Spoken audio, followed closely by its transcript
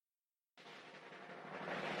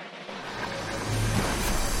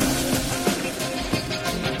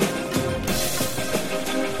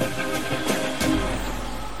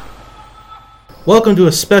Welcome to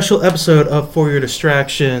a special episode of For Your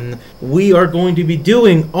Distraction. We are going to be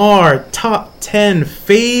doing our top 10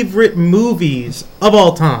 favorite movies of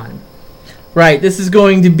all time. Right, this is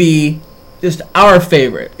going to be just our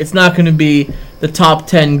favorite. It's not going to be the top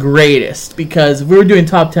 10 greatest, because if we were doing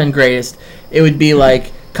top 10 greatest, it would be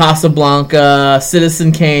like Casablanca,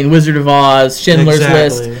 Citizen Kane, Wizard of Oz, Schindler's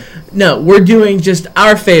List. No, we're doing just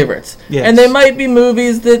our favorites. Yes. And they might be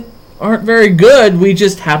movies that aren't very good, we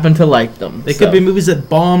just happen to like them. They could be movies that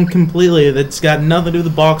bomb completely, that's got nothing to do with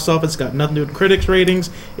the box office, got nothing to do with critics' ratings,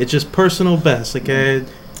 it's just personal best, okay?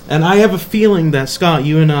 And I have a feeling that, Scott,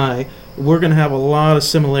 you and I, we're going to have a lot of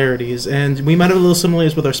similarities, and we might have a little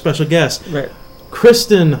similarities with our special guest. Right.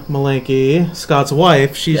 Kristen Malenke, Scott's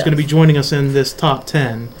wife, she's Yes. going to be joining us in this top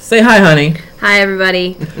 10. Say hi, honey. Hi,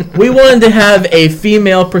 everybody. We wanted to have a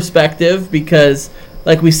female perspective because,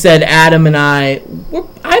 like we said, Adam and I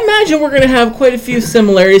imagine we're going to have quite a few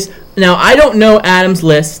similarities. Now, I don't know Adam's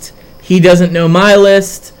list. He doesn't know my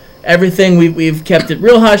list. Everything, we've kept it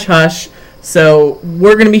real hush-hush. So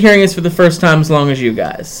we're going to be hearing this for the first time as long as you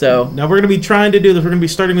guys. So now we're going to be trying to do this. We're going to be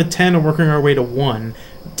starting with 10 and working our way to 1.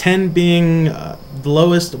 10 being the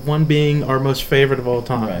lowest, 1 being our most favorite of all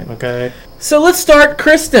time. Right. Okay. So let's start,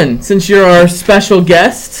 Kristen, since you're our special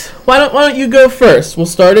guest. Why don't you go first? We'll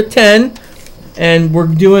start at 10, and we're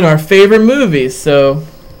doing our favorite movies. So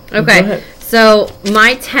go Okay, ahead. so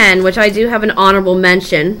my 10, which I do have an honorable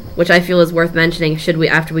mention, which I feel is worth mentioning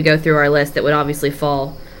after we go through our list, that would obviously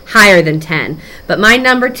fall higher than 10. But my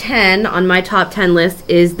number 10 on my top 10 list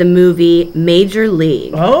is the movie Major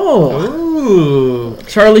League. Oh, Ooh.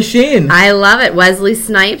 Charlie Sheen. I love it. Wesley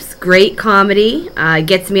Snipes, great comedy.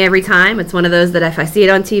 Gets me every time. It's one of those that if I see it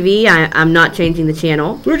on TV, I'm not changing the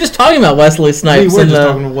channel. We were just talking about Wesley Snipes. We were in just the-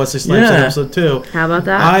 talking about Wesley Snipes in Yeah. episode 2. How about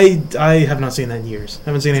that? I have not seen that in years.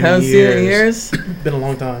 Haven't seen it Haven't in seen it in years. years. Been a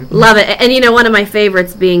long time. Love it. And one of my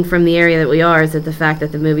favorites being from the area that we are is that the fact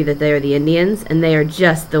that the movie that they are the Indians, and they are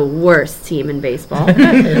just the worst team in baseball,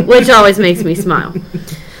 which always makes me smile.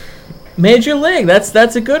 Major League.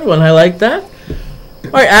 That's a good one. I like that. All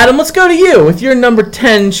right, Adam, let's go to you with your number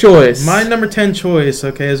 10 choice. My number 10 choice,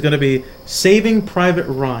 okay, is going to be Saving Private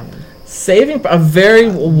Ryan. Saving a very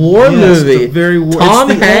war Yes, movie. It's a very Tom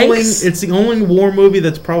it's the Hanks. It's the only war movie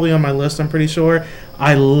that's probably on my list, I'm pretty sure.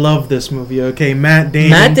 I love this movie, okay? Matt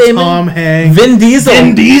Damon, Tom Hanks. Vin Diesel.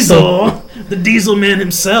 Vin Diesel. The Diesel Man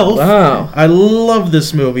himself. Wow. I love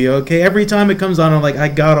this movie, okay? Every time it comes on, I'm like, I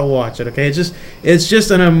gotta watch it, okay? It's just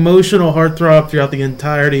an emotional heartthrob throughout the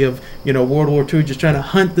entirety of, World War II, just trying to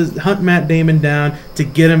hunt Matt Damon down to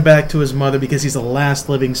get him back to his mother because he's the last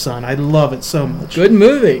living son. I love it so much. Good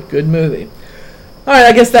movie. Good movie. All right,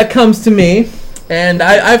 I guess that comes to me. And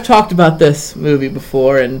I've talked about this movie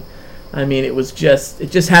before, and I mean, it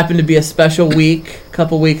just happened to be a special week a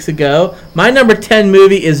couple weeks ago. My number 10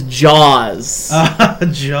 movie is Jaws.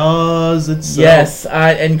 Jaws itself. Yes,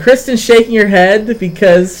 and Kristen's shaking her head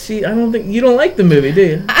because I don't think you don't like the movie, do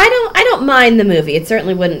you? I don't mind the movie. It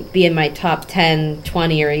certainly wouldn't be in my top 10,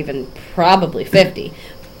 20, or even probably 50.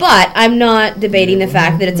 But I'm not debating the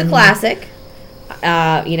fact that it's a classic.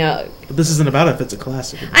 But this isn't about if it's a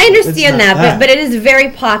classic. I understand that, but it is very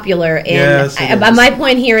popular. And Yes, it is. my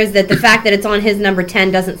point here is that the fact that it's on his number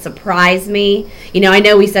 10 doesn't surprise me. I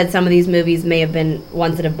know we said some of these movies may have been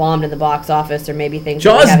ones that have bombed in the box office, or maybe things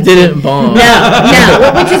that we Jaws haven't didn't seen. bomb.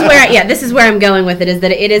 No, which is where, this is where I'm going with it, is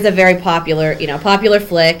that it is a very popular, popular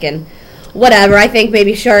flick, and whatever. I think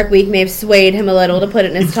maybe Shark Week may have swayed him a little to put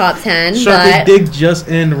it in his top 10. Shark but Week did just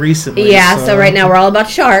end recently. yeah, so right now we're all about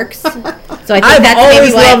sharks. So I think I've that's always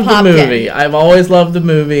maybe why it loved the popped movie. in. I've always loved the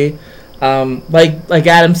movie. Like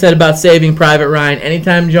Adam said about Saving Private Ryan,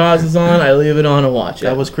 anytime Jaws is on, I leave it on and watch it.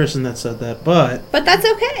 That was Kristen that said that, but But that's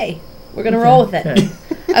okay. We're going to roll with it.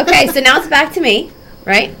 Okay, so now it's back to me,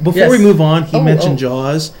 right? before Yes. we move on, he Oh, mentioned oh.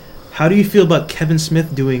 Jaws. How do you feel about Kevin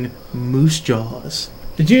Smith doing Moose Jaws?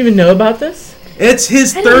 Did you even know about this? It's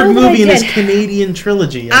his I don't third know that I movie in his did. Canadian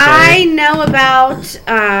trilogy. Okay? I know about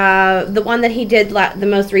the one that he did the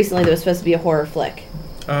most recently that was supposed to be a horror flick.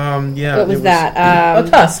 Yeah. What was that?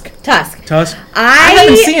 Tusk. Tusk. Tusk. I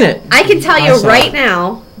haven't seen it. I can tell I you saw right it.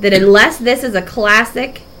 now that unless this is a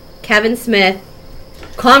classic Kevin Smith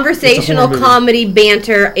conversational movie. comedy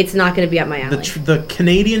banter, it's not going to be up my alley. The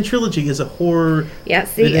Canadian trilogy is a horror. Yeah,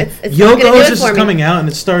 see, it's not Yoko going to do it Oses for is me. coming out, and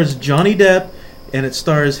it stars Johnny Depp, and it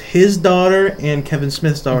stars his daughter and Kevin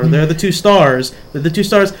Smith's daughter. They're the two stars.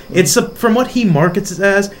 It's from what he markets it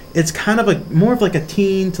as. It's kind of more of like a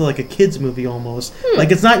teen to like a kids movie almost.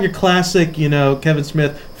 Like it's not your classic, Kevin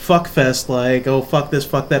Smith fuck fest. Like, oh, fuck this,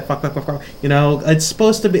 fuck that, fuck. It's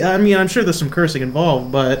supposed to be. I mean, I'm sure there's some cursing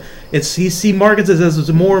involved, but he markets it as it's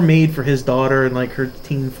more made for his daughter and like her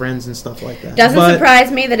teen friends and stuff like that. Doesn't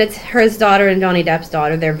surprise me that it's his daughter and Johnny Depp's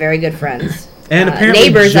daughter. They're very good friends. And apparently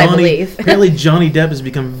neighbors, I believe. Apparently Johnny Depp has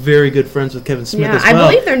become very good friends with Kevin Smith as well. I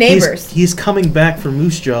believe they're neighbors. He's coming back for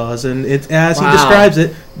Moose Jaws, and it's as he describes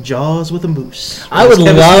it, Jaws with a moose. I would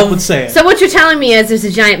love would say it. So what you're telling me is there's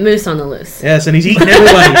a giant moose on the loose. Yes, and he's eating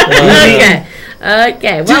everybody.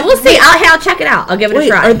 Okay. Well, we'll see. I'll check it out. I'll give it a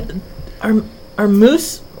try. Are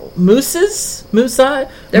mooses? They're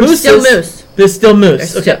still moose. They're still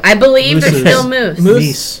moose. Okay. I believe Mooses. they're still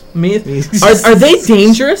moose. Meese. Are they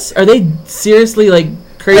dangerous? Are they seriously like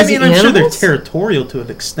crazy I'm animals? sure they're territorial to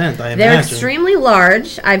an extent. I They're imagine. extremely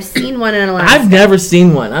large. I've seen one in Alaska. I've never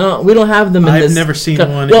seen one. We don't have them in this. I've never seen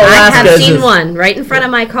one. Well, I Alaska have is seen one right in front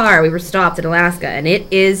of my car. We were stopped in Alaska, and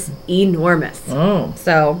it is enormous. Oh.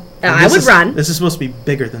 So I would run. This is supposed to be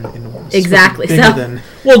bigger than enormous. Exactly. Bigger than.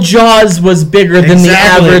 Well, Jaws was bigger than the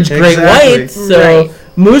average great white, so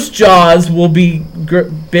Moose Jaws will be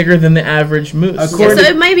bigger than the average moose. So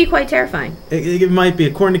it might be quite terrifying. It might be.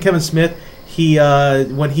 According to Kevin Smith, he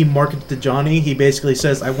when he marketed to Johnny, he basically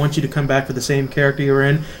says, "I want you to come back for the same character you were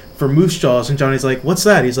in for Moose Jaws." And Johnny's like, "What's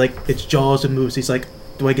that?" He's like, "It's Jaws and Moose." He's like,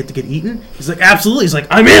 "Do I get to get eaten?" He's like, "Absolutely." He's like,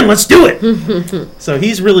 "I'm in. Let's do it." So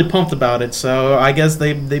he's really pumped about it. So I guess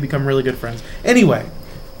they become really good friends. Anyway,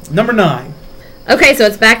 number 9. Okay, so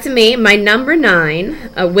it's back to me. My number 9,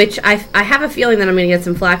 which I have a feeling that I'm going to get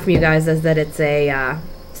some flack from you guys, is that it's a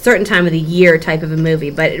certain time of the year type of a movie.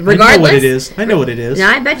 But regardless, I know what it is. No,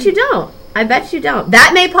 I bet you don't.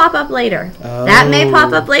 That may pop up later.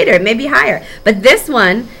 It may be higher. But this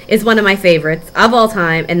one is one of my favorites of all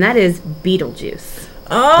time, and that is Beetlejuice.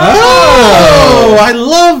 Oh, I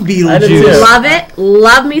love Beetlejuice. Love it.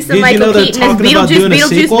 Love me some Michael Keaton as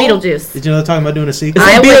Beetlejuice. Did you know they're talking about doing a sequel? Is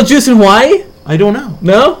that Beetlejuice in Hawaii? I don't know.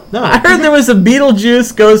 No? I heard there was a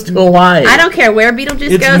Beetlejuice Goes to Hawaii. I don't care where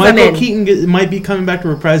Beetlejuice goes, Michael Keaton might be coming back to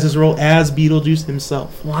reprise his role as Beetlejuice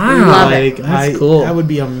himself. Wow. Love it. That's cool. That would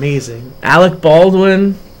be amazing. Alec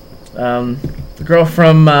Baldwin, the girl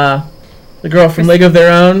from League of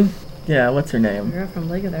Their Own. Yeah, what's her name? The girl from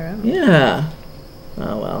League of Their Own. Yeah.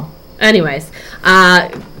 Oh, well. Anyways,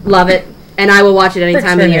 love it. And I will watch it any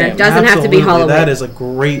time of the year. It doesn't have to be Halloween. That is a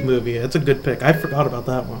great movie. It's a good pick. I forgot about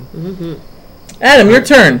that one. Mm-hmm. Adam, your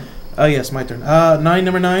turn. Oh, yes, my turn.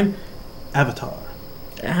 Number 9, Avatar.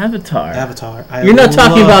 Avatar. You're not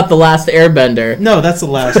talking about The Last Airbender. No, that's The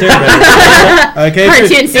Last Airbender. Okay,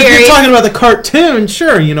 cartoon series. If you're talking about the cartoon,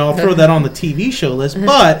 sure, I'll throw that on the TV show list.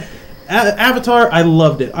 But Avatar, I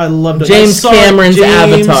loved it. James Cameron's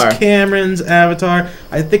Avatar.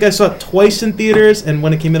 I think I saw it twice in theaters, and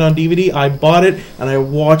when it came in on DVD, I bought it and I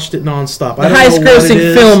watched it nonstop. The highest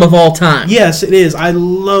grossing film of all time. Yes, it is. I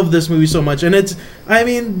love this movie so much, and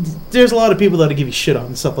there's a lot of people that give you shit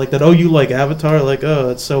on stuff like that. Oh, you like Avatar? Like, oh,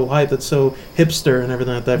 it's so hype, it's so hipster and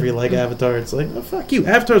everything like that. If you like Avatar, it's like, oh, fuck you.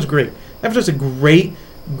 Avatar's great. Avatar's a great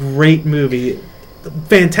movie.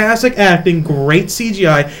 Fantastic acting, great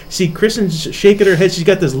CGI. See Kristen shaking her head. She's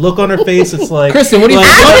got this look on her face. It's like, Kristen, what do you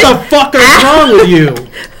what the fuck is wrong with you?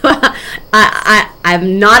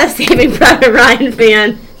 I'm not a Saving Private Ryan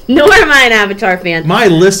fan, nor am I an Avatar fan. My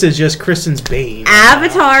list is just Kristen's bane.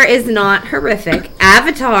 Avatar is not horrific.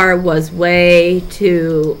 Avatar was way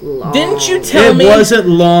too long. Didn't you tell me it wasn't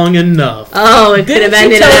long enough? Oh, it could have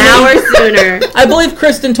ended an hour sooner. I believe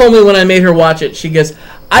Kristen told me when I made her watch it. She goes,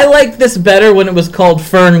 I liked this better when it was called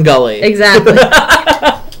Fern Gully. Exactly.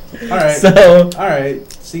 All right.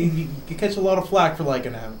 See, you catch a lot of flack for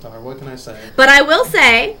liking Avatar. What can I say? But I will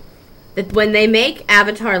say that when they make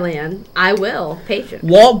Avatar Land, I will patron.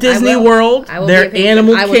 Walt Disney World, their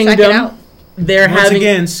Animal Kingdom. Once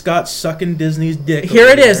again, Scott's sucking Disney's dick. Here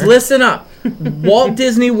it is. Listen up. Walt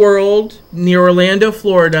Disney World near Orlando,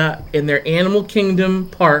 Florida, in their Animal Kingdom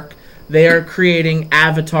park, they are creating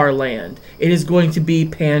Avatar Land. It is going to be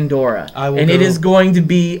Pandora, and it is going to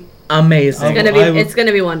be amazing. It's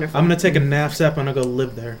gonna be wonderful. I'm gonna take a knapsack and I'm gonna go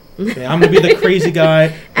live there. Okay? I'm gonna be the crazy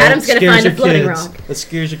guy. Adam's gonna find a floating rock that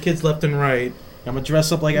scares your kids left and right. I'm gonna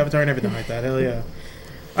dress up like Avatar and everything like that. Hell yeah!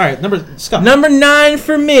 All right, Scott. Number 9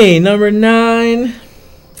 for me. Number 9.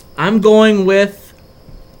 I'm going with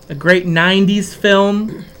a great '90s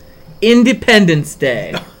film, Independence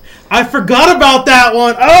Day. I forgot about that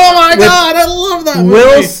one. Oh my god, I love that movie.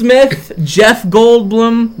 Will Smith, Jeff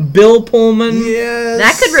Goldblum, Bill Pullman. Yes.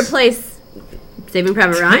 That could replace Saving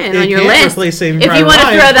Private Ryan It on your can't list. replace Saving If you Private want to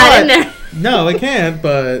Ryan, throw that in but- there. No, it can't,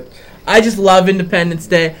 but I just love Independence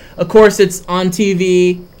Day. Of course, it's on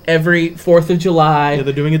TV every 4th of July. yeah,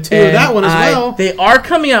 they're doing it too. And That one as well. They are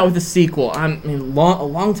coming out with a sequel. I mean, a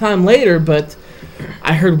long time later, but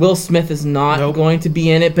I heard Will Smith is not Nope. going to be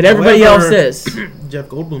in it, but everybody However, else is. Jeff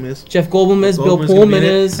Goldblum is. Jeff Goldblum is. Bill Goldblum's gonna be Pullman in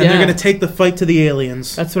it, is. and Yeah, they're going to take the fight to the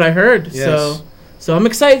aliens. that's what I heard. Yes. So I'm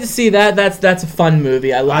excited to see that. That's a fun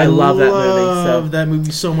movie. I love that movie. love that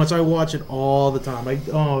movie so much. I watch it all the time.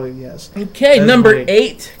 Oh yes. Okay, That's number funny.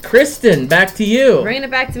 8, Kristen. Back to you. Bringing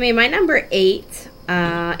it back to me. My number 8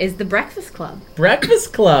 is The Breakfast Club.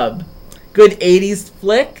 Breakfast Club. Good 80s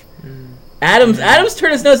flick. Adam's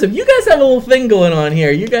turned his nose up. You guys have a little thing going on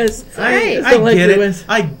here. You guys. Right. I don't like get the it. ways-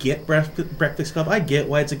 I get Breakfast Club. I get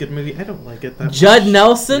why it's a good movie. I don't like it that Judd much.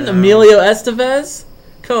 Nelson, No. Emilio Estevez,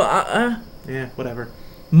 Yeah, whatever.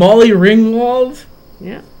 Molly Ringwald.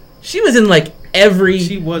 Yeah. She was in like every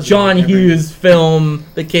She was John in every- Hughes film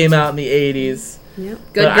that came out in the 80s. Yep.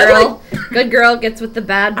 But Good I girl. Good girl gets with the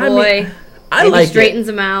bad I boy. mean, I Maybe like straightens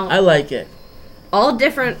it. him out. I like it. all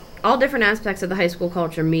different aspects of the high school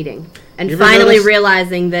culture meeting and You ever finally notice-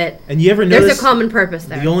 realizing that And you ever there's notice a common purpose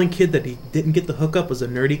there. the only kid that he didn't get the hookup was a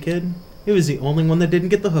nerdy kid? He was the only one that didn't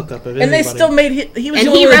get the hookup of And they anybody. still made he was And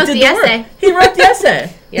the only he one that wrote did the the work. essay. He wrote the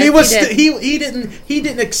essay. Yes, he was did. he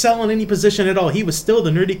didn't excel in any position at all. He was still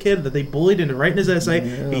the nerdy kid that they bullied into writing his essay.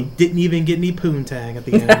 Yeah. He didn't even get any poontang at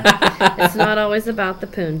the end. It's not always about the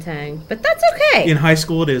poontang, but that's okay. In high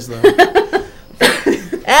school, it is though.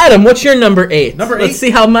 Adam, what's your number 8? Number Let's 8. see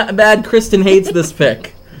how bad Kristen hates this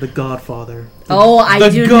pick. The Godfather. Oh, I The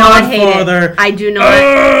do not hate Godfather. it. I do not.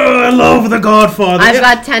 I love The Godfather. I've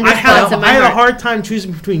got tender spots in my I had a heart. hard time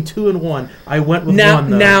choosing between 2 and 1. I went with 1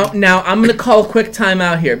 though. Now, I'm gonna call a quick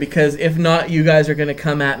timeout here because if not, you guys are gonna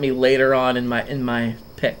come at me later on in my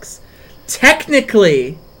picks.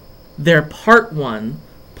 Technically, they're part 1,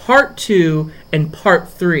 part 2, and part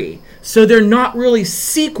 3, so they're not really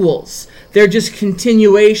sequels. They're just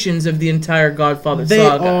continuations of the entire Godfather They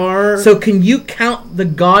saga. are. So can you count The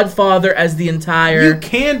Godfather as the entire? You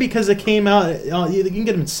can because it came out. You can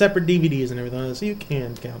get them in separate DVDs and everything, so you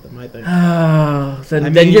can count them. I think. Oh, then, I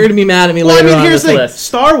then mean- you're gonna be mad at me Well, I later mean, on here's this the thing: list.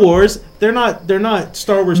 Star Wars. They're not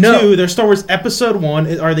Star Wars No. 2. They're Star Wars Episode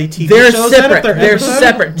 1. Are they TV They're shows? then, if separate. They're episodes?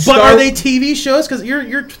 separate. But Star- are they TV shows? Because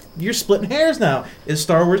you're splitting hairs now. Is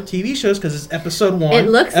Star Wars TV shows because it's Episode 1? It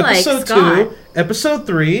looks like, Episode Scott. 2, Episode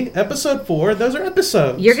 3, Episode 4. Those are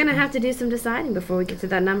episodes. You're gonna have to do some deciding before we get to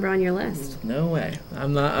that number on your list. No way.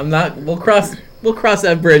 I'm not. We'll cross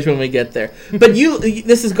that bridge when we get there. But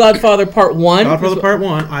this is Godfather Part 1. Godfather Part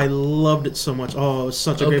 1. I loved it so much. Oh, it was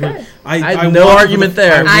such a great Okay. movie. I have no watched it for argument the-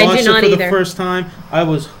 there. I I watched do it not for either. the first time. I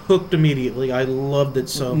was hooked immediately. I loved it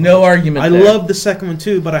so much. No argument I there. loved the second one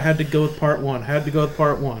too, but I had to go with Part 1.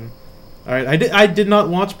 All right, I did not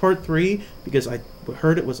watch Part 3 because I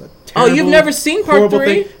heard it was a Oh, terrible, you've never seen Part horrible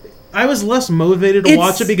 3? thing. I was less motivated to It's-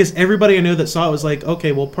 watch it because everybody I know that saw it was like,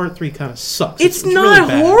 okay, well, Part 3 kind of sucks. It's really not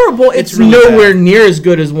bad. horrible. It's really nowhere bad. near as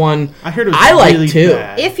good as 1. I heard it was I like really 2.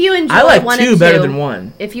 bad. If you enjoy I like 1 2 and 2 better than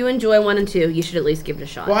 1. If you enjoy 1 and 2, you should at least give it a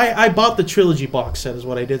shot. Well, I bought the trilogy box set is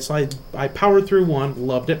what I did. So I powered through 1,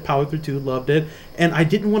 loved it. Powered through 2, loved it. And I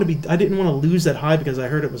didn't want to lose that high because I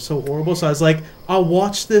heard it was so horrible. So I was like, I'll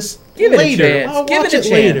watch this Give it a later. chance. I'll Give watch it a it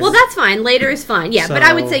chance. later. Well, that's fine. Later is fine. Yeah, but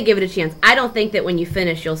I would So- say give it a chance. I don't think that when you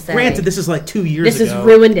finish, you'll say, Granted, this is like 2 years this ago. has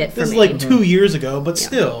ruined it for This me. is like 2 years ago, but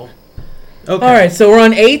still. Okay. All right, so we're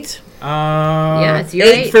on 8. Yeah, it's your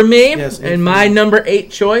 8 8. for me. Yes, 8 and for my me. number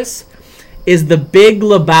 8 choice is The Big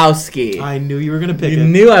Lebowski. I knew you were going to pick You it.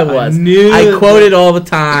 knew I was. knew I it. quote it all the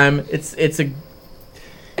time. It's a.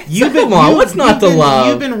 Come on, what's not to love?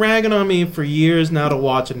 You've been ragging on me for years now to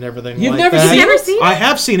watch it and everything. You've like never that. seen You've never seen it? I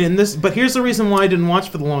have seen it in this, but here's the reason why I didn't watch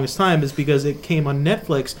it for the longest time is because it came on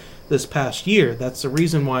Netflix this past year. That's the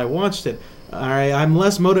reason why I watched it. All right, I'm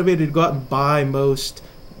less motivated to go out and buy most.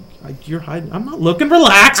 You're hiding. I'm not looking.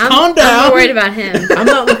 Relax. Calm down. I'm worried about him. I'm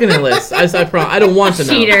not looking at lists. I promise. I don't want to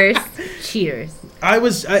know. Cheaters. I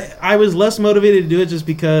was less motivated to do it just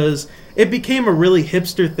because it became a really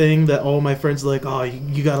hipster thing that all my friends were like, oh,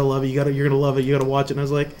 you gotta love it, you're gonna love it, you gotta watch it. And I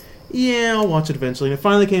was like, yeah, I'll watch it eventually. And it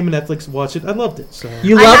finally came to Netflix, watch it. I loved it. So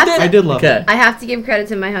You I loved have it? to- I did love Okay. it. I have to give credit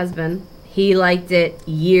to my husband. He liked it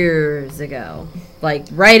years ago, like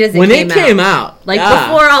right as it When came it came out. Like yeah.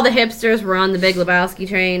 before all the hipsters were on the Big Lebowski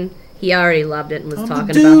train, he already loved it and was I'm the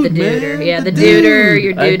talking dude, about the man, duder. Yeah, the the duder, dude.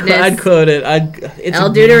 your I'd dudeness. quote it. It's El a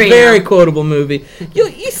Duderino. very quotable movie. You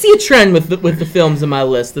see a trend with the films in my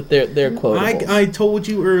list that they're quotable. I told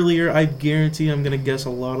you earlier, I guarantee I'm gonna guess a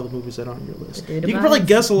lot of the movies that are on your list. The You dude can probably vibes.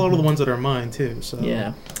 guess a lot of the ones that are mine too. So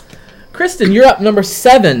Yeah. Kristen, you're up. Number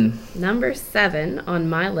 7. Number 7 on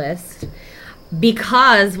my list,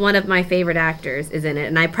 because one of my favorite actors is in it,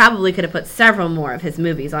 and I probably could have put several more of his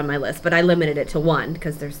movies on my list, but I limited it to one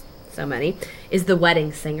because there's so many, is The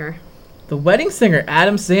Wedding Singer. The Wedding Singer,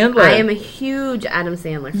 Adam Sandler. I am a huge Adam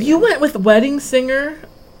Sandler fan. You went with Wedding Singer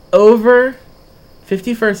over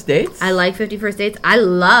 50 First Dates? I like 50 First Dates. I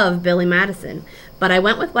love Billy Madison. But I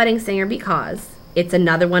went with Wedding Singer because it's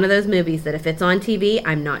another one of those movies that if it's on TV,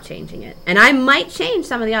 I'm not changing it. And I might change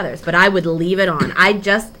some of the others, but I would leave it on. I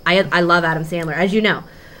love Adam Sandler. As you know,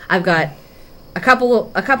 I've got a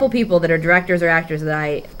couple people that are directors or actors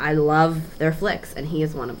that I love their flicks, and he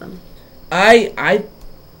is one of them. I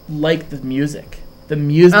like the music. The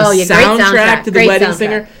music, Oh, the yeah, great soundtrack to The Great Wedding soundtrack.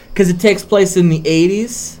 Singer, because it takes place in the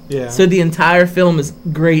 80s. Yeah. So the entire film is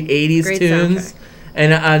great 80s Great tunes. soundtrack.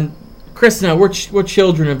 And Chris and I, we're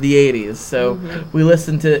children of the 80s, so we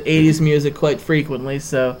listen to 80s music quite frequently.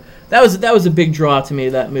 So that was a big draw to me,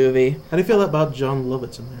 that movie. How do you feel about John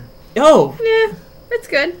Lovitz in there? Oh, Yeah, it's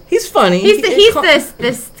good. he's funny. He's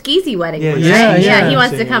this skeezy wedding Yeah, one, yeah, right? yeah. He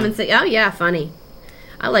wants to Singing. come and say, "Oh yeah, funny."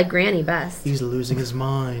 I like Granny best. He's losing his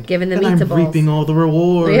mind. Giving the and meat to I'm balls. reaping all the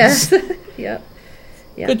rewards. Yes. Yep.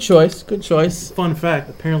 Yeah. Good choice. Good choice. Fun fact,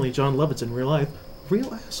 apparently John Lovitz in real life,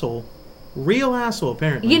 real asshole. Real asshole,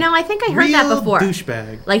 apparently. You know, I think I heard real that before.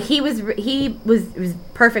 douchebag. Like it was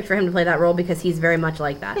perfect for him to play that role because he's very much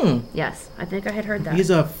like that. Yes, I think I had heard that. He's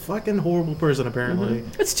a fucking horrible person, apparently.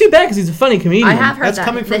 It's too bad because he's a funny comedian. I have heard That's that.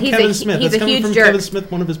 coming from that he's Kevin a, Smith. He's That's a coming huge from jerk. Kevin Smith,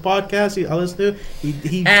 one of his podcasts I listen to.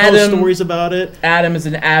 He Adam- tells stories about it. Adam is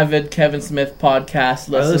an avid Kevin Smith podcast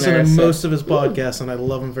listener. I listen to so- most of his podcasts, and I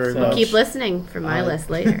love him very So- much. Keep listening for my list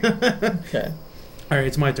later. Okay. All right,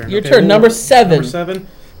 it's my turn. Your Okay, turn. well, Number 7. Number 7.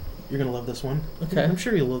 You're going to love this one. Okay. I'm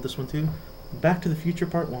sure you'll love this one, too. Back to the Future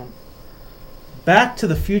Part 1. Back to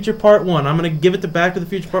the Future Part 1. I'm going to give it to Back to the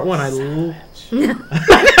Future Part 1. Is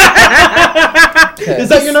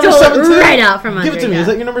that your number Stole 7, it too? right out from Give under it to me. you. Is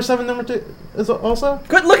that your number 7, number 2? Is it also?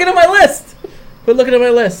 Quit looking at my list. Quit looking at my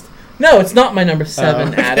list. No, it's not my number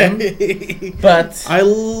 7, Adam. But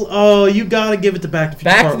you gotta give it to Back to the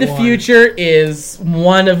Future. Back Part to the 1. Future is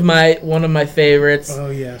one of my favorites. Oh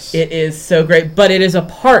yes. It is so great, but it is a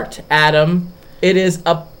part, Adam. It is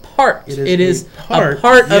a part. It is a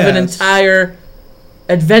part of an yes. entire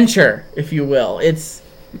adventure, if you will. It's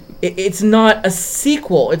not a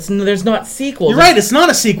sequel. There's not sequels. You're right. It's not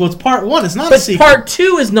a sequel. It's Part 1. It's not a But sequel. Part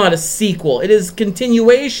 2 is not a sequel. It is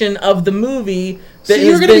continuation of the movie. So That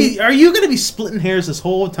you're has gonna been- be? Are you gonna be splitting hairs this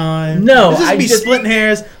whole time? No, this is I be just- splitting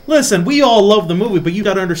hairs. Listen, we all love the movie, but you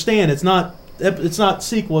gotta understand, it's not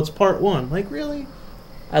sequel. It's Part 1. Like really?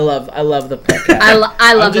 I love the podcast. I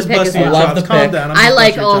I'm love the just pick as busting your well. love chops. the Calm pick. down. I'm I just like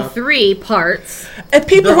busting your all chops. 3 parts. And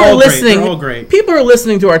people They're who are all great. listening, They're all great. people who are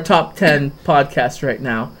listening to our top 10 podcast right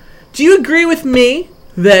now, do you agree with me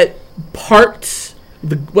that parts,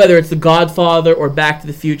 whether it's The Godfather or Back to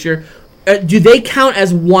the Future, do they count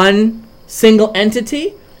as one single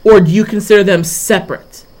entity, or do you consider them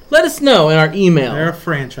separate? Let us know in our email. They're a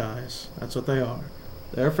franchise. That's what they are.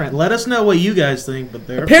 They're a Let us know what you guys think, but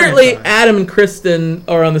they're Apparently, a franchise. Adam and Kristen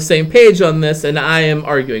are on the same page on this, and I am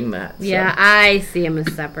arguing that. so. Yeah, I see them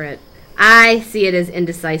as separate. I see it as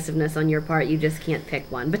indecisiveness on your part. You just can't pick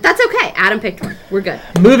one, but that's okay. Adam picked one. We're good.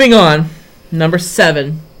 Moving on, number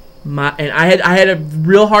 7. And I had a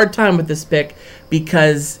real hard time with this pick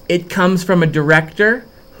because it comes from a director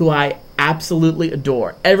who I absolutely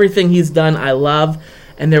adore. Everything he's done, I love.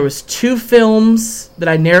 And there was 2 films that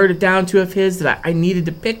I narrowed it down to of his that I needed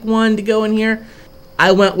to pick one to go in here.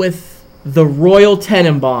 I went with The Royal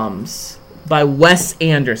Tenenbaums by Wes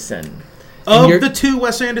Anderson. And Of the 2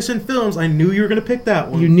 Wes Anderson films, I knew you were going to pick that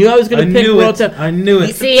one. You knew I was going to pick knew Royal it. Tenenbaums. I knew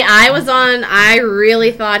it. See, I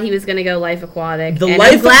really thought he was going to go Life Aquatic. The and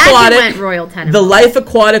Life I'm glad Aquatic- he went Royal Tenenbaums. The Life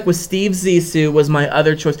Aquatic with Steve Zissou was my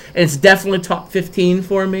other choice. And it's definitely top 15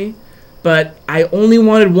 for me. But I only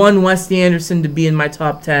wanted one Wes Anderson to be in my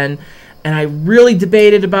top 10. And I really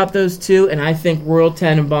debated about those 2. And I think Royal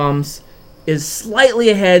Tenenbaums is slightly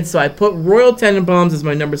ahead. So I put Royal Tenenbaums as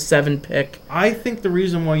my number 7 pick. I think the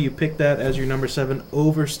reason why you picked that as your number 7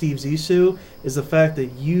 over Steve Zissou is the fact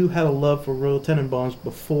that you had a love for Royal Tenenbaums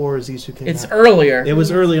before Zissou came It's out. earlier. It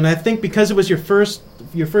was early, and I think because it was your first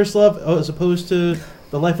love as opposed to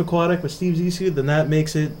The Life Aquatic with Steve Zissou, then that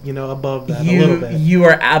makes it, above that a little bit. You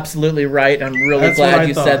are absolutely right. I'm really That's what glad I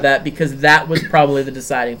you thought. said that because that was probably the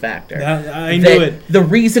deciding factor. I knew it. The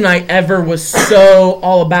reason I ever was so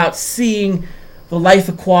all about seeing The Life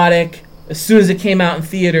Aquatic as soon as it came out in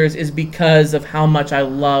theaters is because of how much I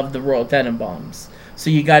loved the Royal Tenenbaums. So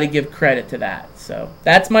you got to give credit to that. So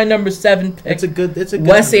that's my number 7 pick. It's a good Wes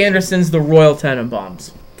number. Anderson's The Royal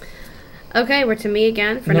Tenenbaums. Okay, we're to me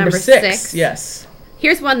again for number number 6. Yes.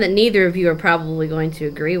 Here's one that neither of you are probably going to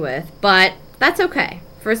agree with, but that's okay.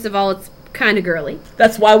 First of all, it's kind of girly.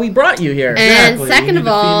 That's why we brought you here. And Exactly. second We of need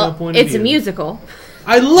a all, female point of it's a view. musical.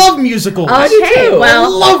 I love musicals. do Okay, too. well, I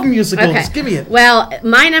love musicals. okay. Give me it. Well,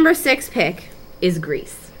 my number 6 pick is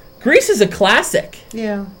Grease. Grease is a classic.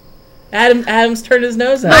 Yeah. Adam's turned his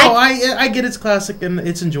nose No, up. I get it's classic and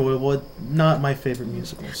it's enjoyable. It's not my favorite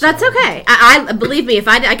musical. So. That's okay. I believe me, if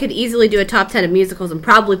I could easily do a top 10 of musicals and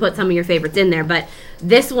probably put some of your favorites in there, but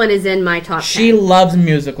this one is in my top 10. She loves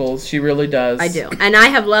musicals. She really does. I do. And I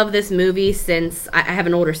have loved this movie since I have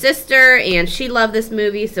an older sister, and she loved this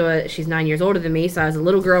movie. So she's 9 years older than me. So I was a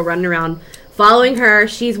little girl running around following her.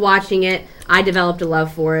 She's watching it. I developed a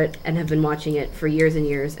love for it and have been watching it for years and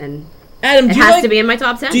years. And Adam, it do you has like, to be in my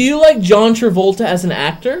top 10. Do you like John Travolta as an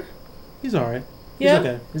actor? He's alright. Yeah? He's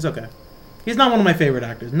okay. He's okay. He's not one of my favorite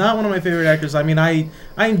actors. Not one of my favorite actors. I mean, I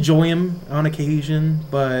enjoy him on occasion,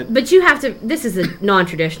 but But you have to. This is a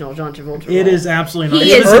non-traditional John Travolta role. it is absolutely not.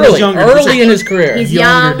 He is This in his early in his career. He's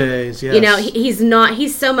younger young. days. Yes. You know, he's not.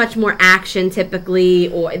 He's so much more action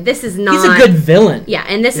typically, or this is not. He's a good villain. Yeah,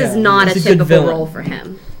 and this is Yeah, not a he's a good typical villain. role for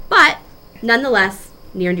him. But nonetheless,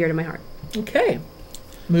 near and dear to my heart. Okay.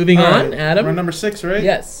 Moving All on, right, Adam. We're number 6, right?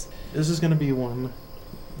 Yes. This is going to be one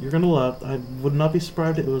you're going to love. I would not be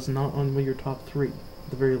surprised if it was not on your top 3, at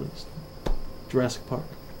the very least. Jurassic Park.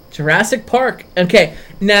 Jurassic Park. Okay.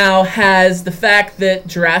 Now, has the fact that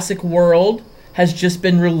Jurassic World has just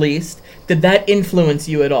been released, did that influence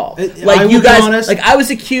you at all? I will be honest- I was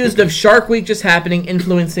accused of Shark Week just happening,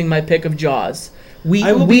 influencing my pick of Jaws. We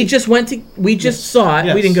I will be- just Yes. saw it. We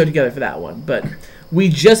Yes. didn't go together for that one, but we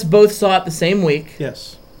just both saw it the same week.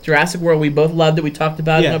 Yes. Jurassic World. We both loved it. We talked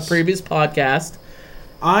about it in a Yes. previous podcast.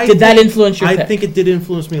 I Did that think- influence your I pick? think it did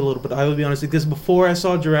influence me a little bit. I will be honest, because before I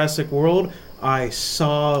saw Jurassic World, I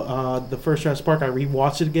saw the first Jurassic Park. I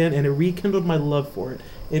rewatched it again, and it rekindled my love for it.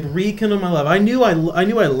 It rekindled my love. I knew I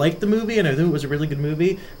liked the movie, and I knew it was a really good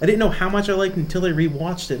movie. I didn't know how much I liked until I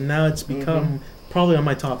rewatched it, and now it's become probably on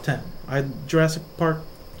my top 10. Jurassic Park,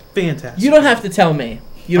 fantastic. You don't have to tell me.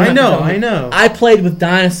 You don't I have to know, tell me. I know. I played with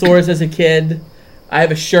dinosaurs as a kid. I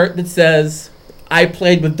have a shirt that says I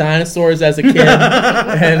played with dinosaurs as a kid,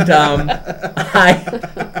 and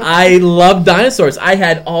I love dinosaurs. I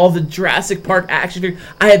had all the Jurassic Park action figures.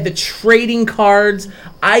 I had the trading cards.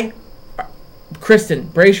 Kristen,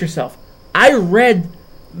 brace yourself. I read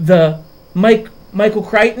the Michael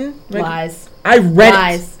Crichton. Lies. I read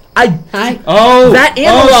Lies. it. Hi. Oh, That and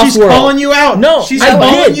The Lost she's World. calling you out. No, she's I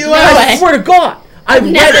calling did. you No out. way. I swear to God, I've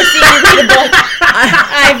read Never it. seen you read a book.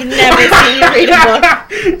 I've never seen you read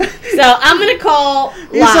a book. So I'm gonna call.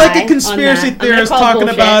 He's lie like a on conspiracy that. I'm gonna theorist call talking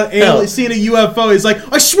bullshit. about seeing a UFO. He's like,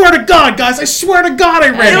 I swear to God, guys, I swear to God, I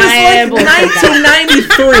read It it. was like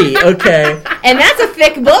 1993, okay? And that's a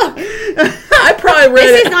thick book. I probably read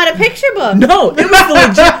This it. is not a picture book. No, it was the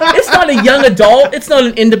legit. It's not a young adult. It's not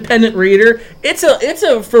an independent reader. It's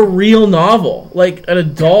a for real novel, like an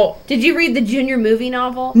adult. Did you read the junior movie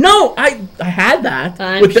novel? No, I had that.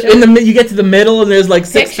 I'm With sure. you get to the middle and there's like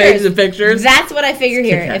 6 Pictures. pages of pictures. That's what I figure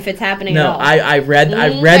here. Okay. If it's happening at No, all. I read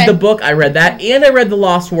Okay. the book. I read that, and I read The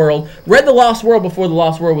Lost World. Read The Lost World before The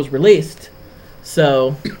Lost World was released.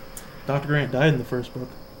 So Dr. Grant died in the first book.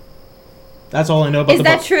 That's all I know about Is the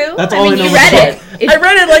that book. true? That's I all mean, I know you about read the book. it. I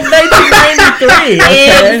read it like 1993.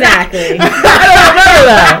 Okay? Exactly. I don't remember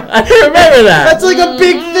that. I don't remember that. That's like a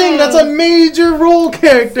big thing. That's a major role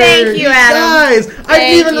character. Thank you, He Adam. dies. I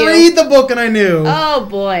didn't even you. read the book, and I knew. Oh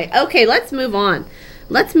boy. Okay, let's move on.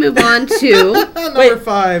 Let's move on to Number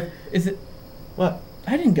 5. Is it? What?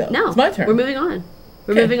 I didn't go. no. It's my turn. We're moving on.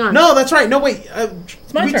 We're Okay. moving on. No, that's right. No, wait.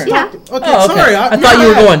 It's my we turn. Yeah. talked- Okay, Oh, okay. sorry. I thought you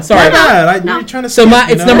were going. Sorry. My bad. No. You're trying to So skip,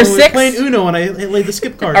 it's number We're 6? playing Uno, and I laid the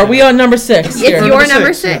skip card. Are down. we on number 6? It's here? your number number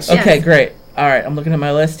six, 6. yes. Okay, great. All right, I'm looking at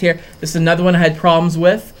my list here. This is another one I had problems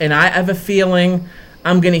with, and I have a feeling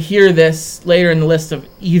I'm going to hear this later in the list of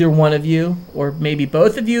either one of you, or maybe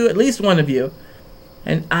both of you, at least one of you.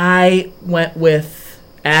 And I went with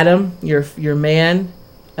Adam, your man.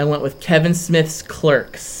 I went with Kevin Smith's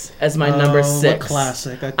Clerks as my number 6. A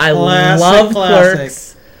classic. I love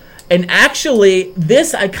Clerks. And actually,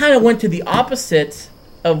 this, I kind of went to the opposite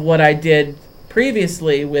of what I did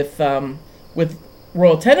previously with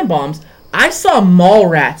Royal Tenenbaums. I saw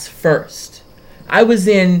Mallrats first. I was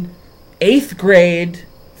in 8th grade.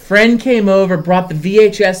 Friend came over, brought the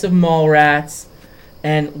VHS of Mallrats,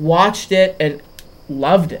 and watched it and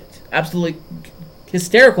loved it. Absolutely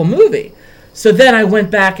hysterical movie. So then I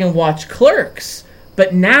went back and watched Clerks.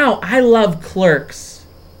 But now I love Clerks.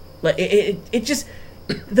 Like it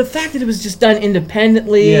the fact that it was just done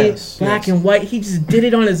independently, black and white, he just did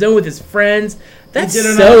it on his own with his friends. That's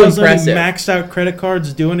so impressive. Maxed out credit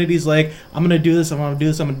cards doing it. He's like, I'm gonna do this. I'm gonna do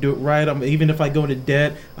this. I'm gonna do it right. Even if I go into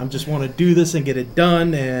debt, I'm just want to do this and get it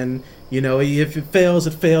done. And if it fails,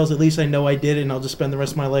 it fails. At least I know I did it, and I'll just spend the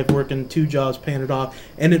rest of my life working 2 jobs, paying it off.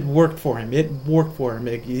 And it worked for him.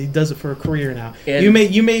 He does it for a career now. And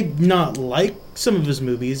you may not like some of his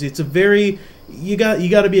movies. It's a very you got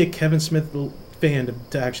to be a Kevin Smith fan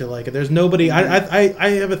to actually like it. There's nobody. I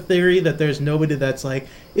have a theory that there's nobody that's like,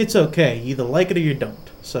 it's okay. You either like it or you don't.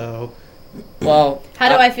 So, well, how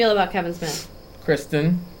do I feel about Kevin Smith?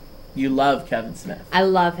 Kristen, you love Kevin Smith. I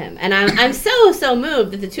love him, and I'm so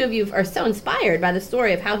moved that the two of you are so inspired by the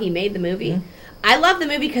story of how he made the movie. Mm-hmm. I love the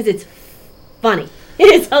movie because it's funny. It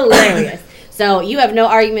is hilarious. So you have no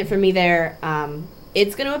argument for me there.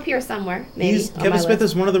 It's going to appear somewhere. Maybe Kevin Smith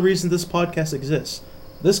is one of the reasons this podcast exists.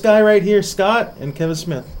 This guy right here, Scott, and Kevin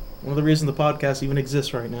Smith. One of the reasons the podcast even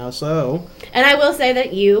exists right now. So, and I will say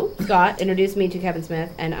that you, Scott, introduced me to Kevin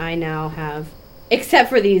Smith, and I now have, except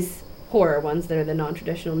for these horror ones that are the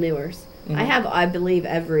non-traditional newers, I have, I believe,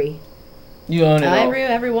 every. You own it all.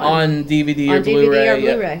 Every one. On DVD or Blu-ray. On DVD or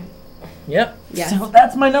Blu-ray. Yep. Yes. So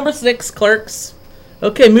that's my number 6, Clerks.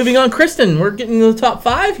 Okay, moving on, Kristen. We're getting to the top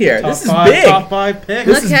 5 here. This is big. Top 5 pick.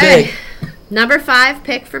 This is big. Number 5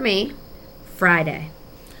 pick for me, Friday.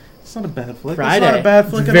 It's not a bad flick. Friday. It's not a bad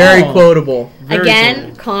flick at very all. Quotable. Very Again,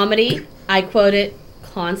 quotable. comedy. I quote it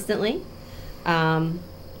constantly.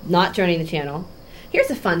 Not joining the channel. Here's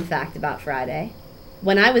a fun fact about Friday.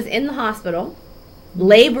 When I was in the hospital,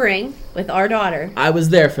 laboring with our daughter. I was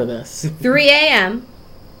there for this. 3 a.m.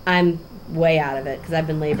 I'm way out of it because I've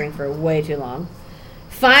been laboring for way too long.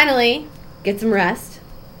 Finally, get some rest.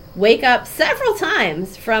 Wake up several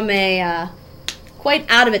times from a quite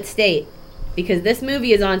out of it state. Because this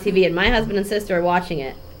movie is on TV and my husband and sister are watching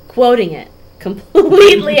it, quoting it,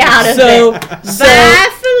 completely out of it. Bye,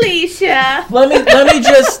 Felicia. Let me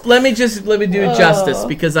do it justice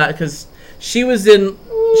because she was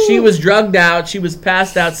drugged out. She was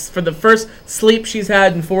passed out for the first sleep she's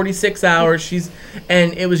had in 46 hours.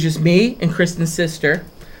 And it was just me and Kristen's sister.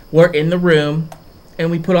 We're in the room.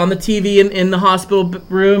 And we put on the TV in the hospital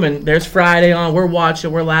room. And there's Friday on. We're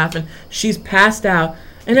watching. We're laughing. She's passed out.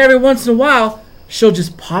 And every once in a while, she'll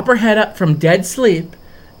just pop her head up from dead sleep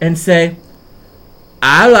and say,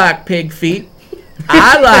 I like pig feet.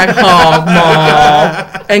 I like hog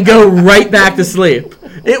maw. And go right back to sleep.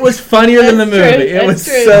 It was funnier than the movie. It was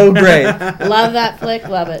so great. Love that flick.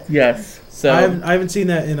 Love it. Yes. So I haven't seen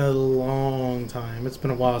that in a long time. It's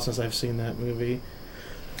been a while since I've seen that movie.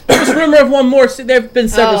 There's a rumor of one more. There have been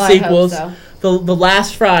several sequels. I hope so. The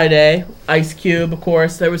Last Friday, Ice Cube, of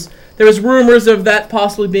course. There was rumors of that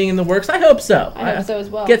possibly being in the works. I hope so. I hope so as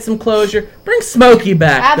well. Get some closure. Bring Smokey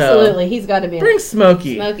back, Absolutely. though. He's got to be in Bring it.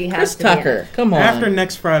 Smokey. Smokey has Chris to be in Tucker. it. Come on. After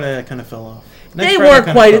next Friday, I kind of fell off. They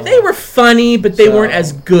were funny, but they weren't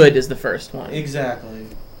as good as the first one. Exactly.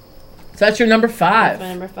 So that's your number 5. That's my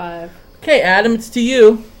number 5. Okay, Adam, it's to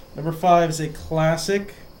you. Number 5 is a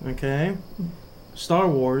classic. Okay. Star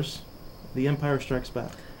Wars, The Empire Strikes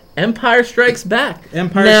Back. Empire Strikes Back.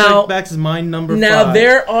 Strikes Back is my number 5. Now,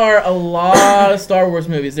 there are a lot of Star Wars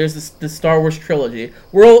movies. There's the Star Wars trilogy.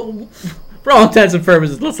 For all intents and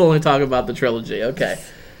purposes, let's only talk about the trilogy. Okay.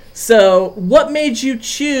 So, what made you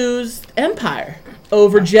choose Empire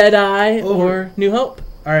over Jedi or New Hope?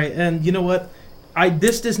 All right, and you know what?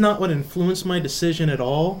 This is not what influenced my decision at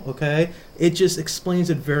all, okay? It just explains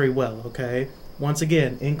it very well, okay? Once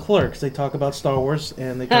again, in Clerks, they talk about Star Wars,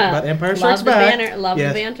 and they talk about Empire Strikes Back. Love the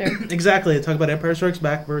banter. Exactly, they talk about Empire Strikes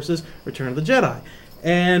Back versus Return of the Jedi.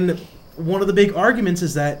 And one of the big arguments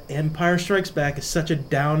is that Empire Strikes Back is such a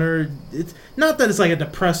downer. It's not that it's like a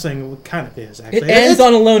depressing, it kind of is, actually. It ends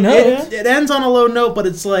on a low note. It ends on a low note, but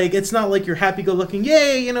it's not like you're happy-go-lucky,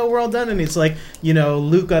 yay, we're all done. And it's like,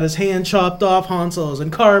 Luke got his hand chopped off, Han Solo's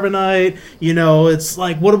in carbonite, it's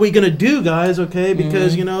like, what are we going to do, guys, okay?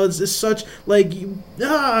 Because, it's such, like, it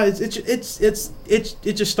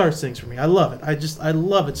just starts things for me. I love it. I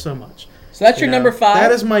love it so much. So that's your number 5?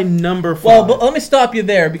 That is my number 5. Well, but let me stop you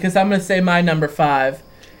there because I'm going to say my number 5.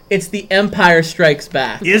 It's The Empire Strikes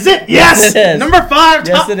Back. Is it? Yes! It is. Number 5,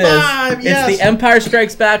 yes, top it is. 5, yes! It's The Empire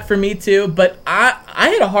Strikes Back for me too, but I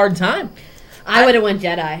had a hard time. I would have went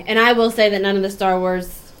Jedi. And I will say that none of the Star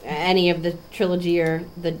Wars, any of the trilogy or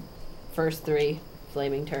the first 3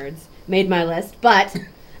 flaming turds, made my list. But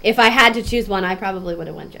if I had to choose one, I probably would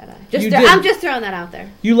have went Jedi. I'm just throwing that out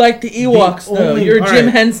there. You like the Ewoks, though. You're a Jim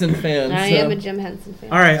Henson fan. I am a Jim Henson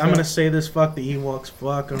fan. All right, I'm going to say this. Fuck the Ewoks.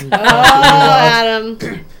 Fuck them.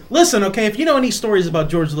 Adam. Listen, okay, if you know any stories about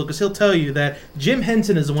George Lucas, he'll tell you that Jim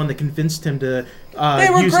Henson is the one that convinced him to they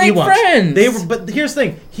were use great Ewoks. friends. But here's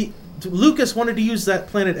the thing. Lucas wanted to use that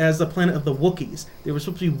planet as the planet of the Wookiees. They were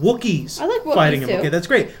supposed to be Wookiees, fighting him. Too. Okay, that's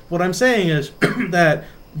great. What I'm saying is that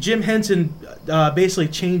Jim Henson basically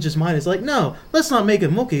changed his mind. It's like, no, let's not make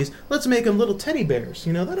them Wookiees. Let's make them little teddy bears.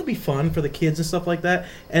 You know, that'll be fun for the kids and stuff like that.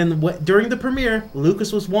 And during the premiere,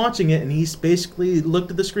 Lucas was watching it, and he basically looked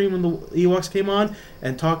at the screen when the Ewoks came on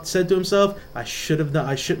and said to himself, I shouldn't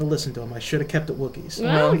have listened to him. I should have kept it Wookiees.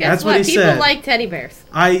 Well, guess what? People like teddy bears.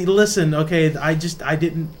 I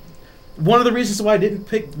didn't. One of the reasons why I didn't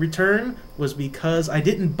pick Return was because I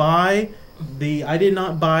did not buy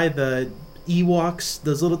the Ewoks,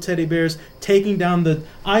 those little teddy bears, taking down the.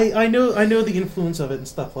 I know the influence of it and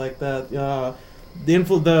stuff like that. What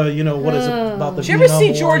is it about the? Did you ever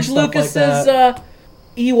see George Lucas's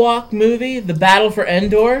Ewok movie, The Battle for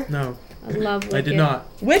Endor? No, I love Wicket. I did not.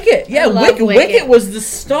 Wicket, yeah, Wicket was the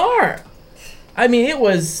star. I mean, it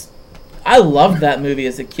was. I loved that movie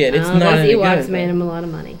as a kid. It's not any good. Ewoks made him a lot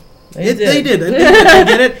of money. They did. I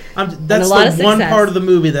get it. That's the one part of the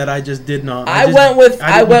movie that I just did not. I went with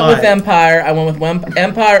Empire. I went with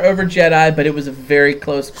Empire over Jedi, but it was a very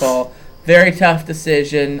close call. Very tough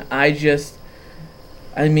decision. I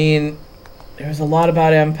mean, there's a lot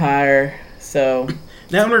about Empire, so.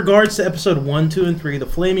 Now, in regards to episode 1, 2, and 3, the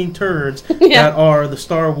flaming turds that are the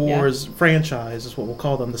Star Wars franchise is what we'll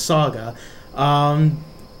call them, the saga.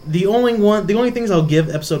 The only things I'll give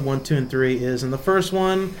episode 1, 2, and 3 is in the first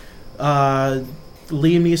one, Liam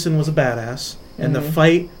Neeson was a badass, and the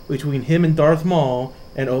fight between him and Darth Maul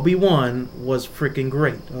and Obi-Wan was freaking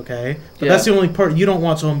great, okay? But that's the only part. You don't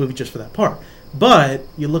watch the whole movie just for that part. But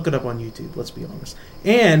you look it up on YouTube, let's be honest.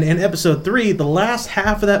 And in episode 3, the last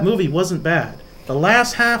half of that movie wasn't bad. The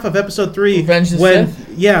last half of episode 3,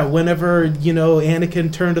 whenever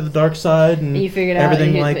Anakin turned to the dark side and you figured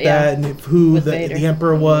everything that, and who the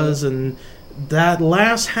Emperor was, and that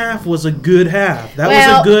last half was a good half. Was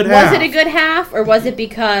a good half. Was it a good half, or was it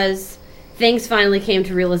because things finally came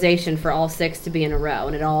to realization for all 6 to be in a row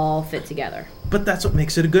and it all fit together? But that's what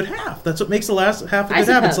makes it a good half. That's what makes the last half a good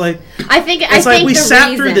half. It's like we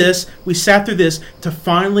sat through this to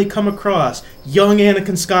finally come across young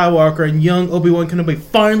Anakin Skywalker and young Obi-Wan Kenobi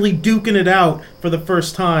finally duking it out for the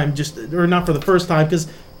first time. Or not for the first time, because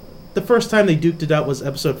the first time they duked it out was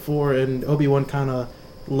episode 4, and Obi-Wan kind of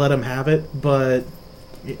let him have it. But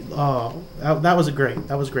that was great.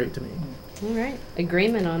 That was great to me. All right,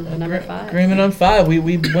 agreement on number 5. Agreement on 5.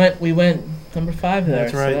 We went number 5 there.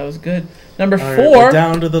 That's right. So that was good. Number 4. Right,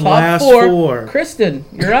 down to the last 4. Kristen,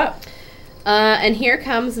 you're up. And here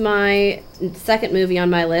comes my second movie on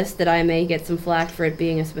my list that I may get some flack for it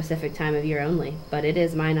being a specific time of year only, but it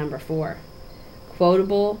is my number 4.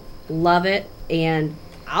 Quotable, love it, and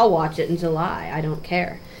I'll watch it in July. I don't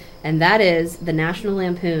care. And that is the National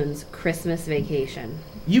Lampoon's Christmas Vacation.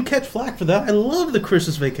 You catch flack for that. I love the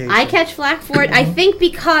Christmas Vacation. I catch flack for it. I think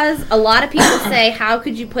because a lot of people say, how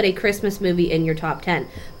could you put a Christmas movie in your top 10?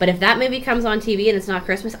 But if that movie comes on TV and it's not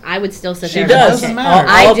Christmas, I would still sit there and watch it. Doesn't matter.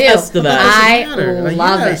 I do. Attest to that. I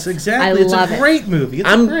love it. Yes, exactly. It's a great movie.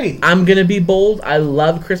 It's great. I'm going to be bold. I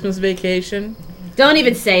love Christmas Vacation. Don't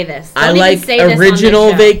even say this. I like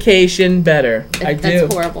Original Vacation better. I do.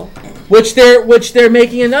 That's horrible. Which they're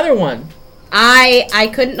making another one.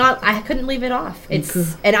 I couldn't leave it off.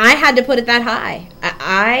 And I had to put it that high.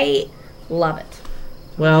 I love it.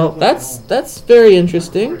 Well, that's very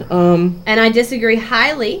interesting. And I disagree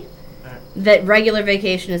highly that regular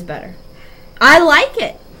Vacation is better. I like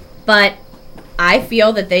it, but I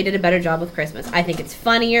feel that they did a better job with Christmas. I think it's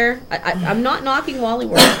funnier. I'm not knocking Wally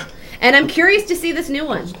World, and I'm curious to see this new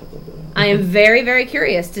one. I am very, very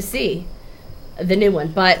curious to see the new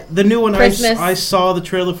one, but the new one, I saw the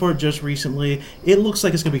trailer for it just recently. It looks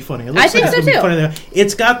like it's gonna be funny. I think so too.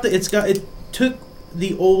 It took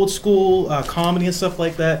the old school comedy and stuff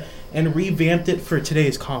like that and revamped it for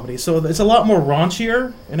today's comedy. So it's a lot more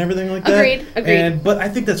raunchier and everything like that. Agreed. But I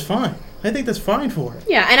think that's fine. I think that's fine for it.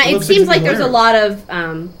 Yeah, and it seems like there's a lot of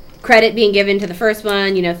credit being given to the first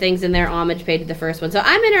one, things in there, homage paid to the first one. So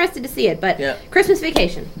I'm interested to see it, but Christmas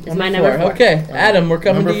Vacation is my number 4. Okay, Adam, we're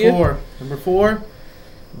coming to you. Number 4,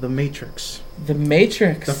 The Matrix. The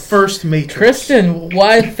Matrix. The first Matrix. Kristen,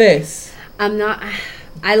 why this?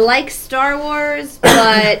 I like Star Wars,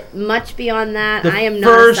 but much beyond that, I am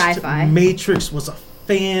not a sci-fi. The first Matrix was a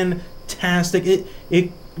fantastic.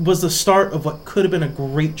 It was the start of what could have been a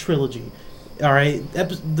great trilogy. All right,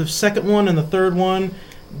 the second one and the third one,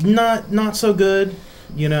 not so good.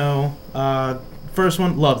 First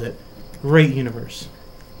one, loved it. Great universe.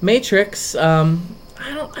 Matrix. I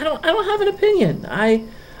don't have an opinion.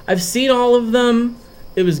 I've seen all of them.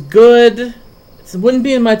 It was good. It wouldn't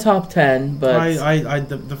be in my top 10, but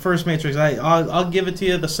the first Matrix, I'll give it to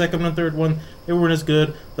you. The second and third one, they weren't as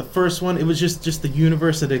good. The first one, it was just the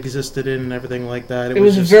universe that it existed in and everything like that. It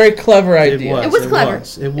was a very clever idea. It was clever.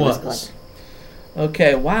 It was.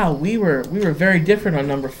 Okay, wow, we were very different on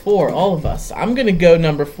number 4, all of us. I'm gonna go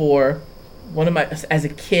number 4. As a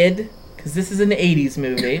kid, because this is an '80s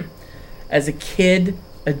movie. As a kid,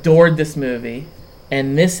 adored this movie,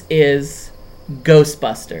 and this is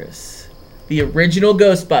Ghostbusters, the original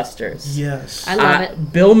Ghostbusters. Yes, I love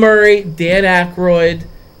it. Bill Murray, Dan Aykroyd,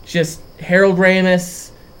 just Harold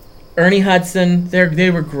Ramis, Ernie Hudson. They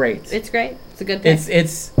were great. It's great. It's a good pick.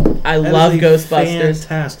 I love Ghostbusters.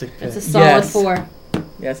 Fantastic pick. It's a solid 4.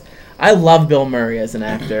 Yes. I love Bill Murray as an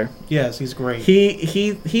actor. Yes, he's great.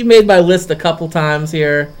 He made my list a couple times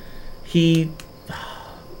here. I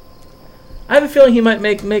have a feeling he might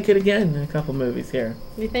make it again in a couple movies here.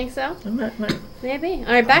 You think so? Might. Maybe.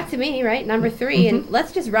 All right, back to me, right? Number 3, and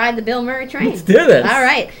let's just ride the Bill Murray train. Let's do this. All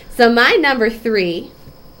right. So my number 3,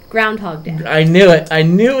 Groundhog Day. I knew it. I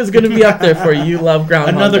knew it was going to be up there for you. You love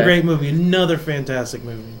Groundhog Day. Another great movie. Another fantastic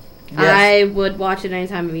movie. Yes. I would watch it any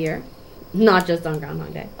time of year. Not just on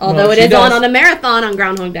Groundhog Day. Although it is on a marathon on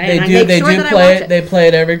Groundhog Day. They play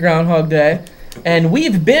it every Groundhog Day. And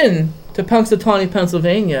we've been to Punxsutawney,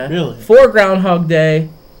 Pennsylvania. Really? For Groundhog Day.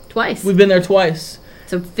 Twice. We've been there twice.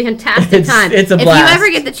 It's a fantastic time. It's a blast. If you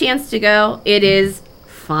ever get the chance to go, it is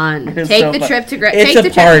fun. Take the trip to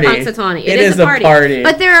Punxsutawney. It is a party.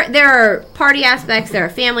 But there are party aspects, there are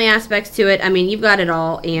family aspects to it. I mean, you've got it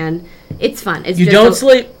all, and it's fun. You don't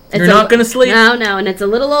sleep. You're not going to sleep? No, and it's a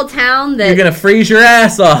little old town that... You're going to freeze your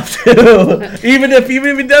ass off, too. even if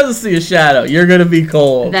he doesn't see a shadow, you're going to be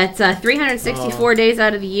cold. That's 364 days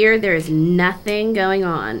out of the year. There is nothing going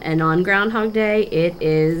on. And on Groundhog Day, it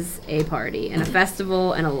is a party and a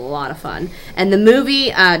festival and a lot of fun. And the movie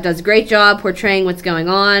does a great job portraying what's going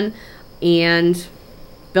on. And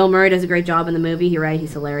Bill Murray does a great job in the movie. You're right.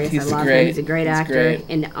 He's hilarious. I love him. He's a great actor.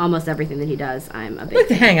 In almost everything that he does, I'm a big I'd like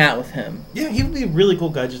to hang out with him. Yeah, he would be a really cool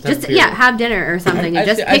guy. Just have dinner or something and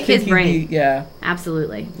just pick his brain. Yeah.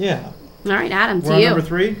 Absolutely. Yeah. All right, Adam, We're on number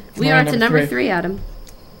 3? We are to number 3, Adam.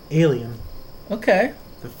 Alien. Okay.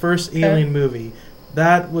 The first Alien movie.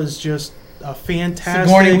 That was just a fantastic...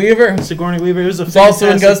 Sigourney Weaver. It was also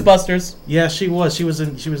in Ghostbusters. Yeah, she was. She was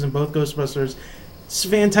in both Ghostbusters. It's a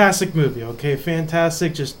fantastic movie, okay?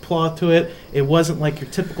 Fantastic, just plot to it. It wasn't like your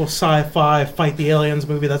typical sci-fi fight the aliens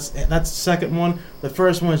movie. That's the second one. The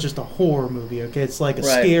first one is just a horror movie, okay? It's like a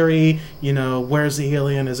scary, where's the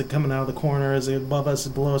alien? Is it coming out of the corner? Is it above us? Is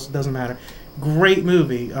it below us? It doesn't matter. Great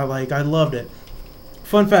movie. I loved it.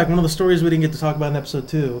 Fun fact, one of the stories we didn't get to talk about in episode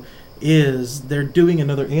 2 is they're doing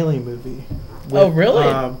another Alien movie. With, really?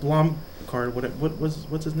 Blomkamp.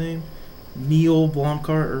 What's his name? Neil Blomkamp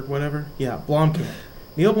or whatever. Yeah, Blomkamp.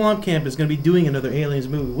 Neil Blomkamp is going to be doing another Aliens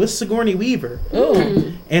movie with Sigourney Weaver.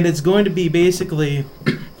 Oh. And it's going to be basically,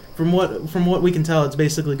 from what we can tell, it's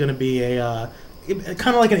basically going to be a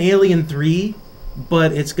kind of like an Alien 3,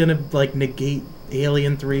 but it's going to like negate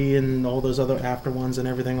Alien 3 and all those other after ones and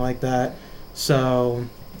everything like that. So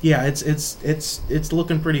yeah, it's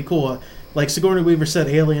looking pretty cool. Like Sigourney Weaver said,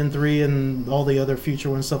 Alien 3 and all the other future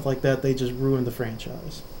ones, stuff like that, they just ruined the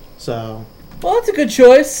franchise. So, well, that's a good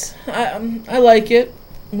choice. I like it.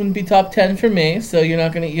 Wouldn't be top 10 for me, so you're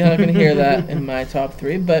not gonna hear that in my top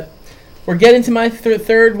 3. But we're getting to my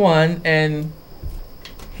third one, and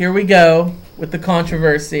here we go with the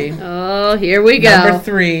controversy. Oh, here we go. Number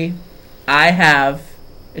 3, I have.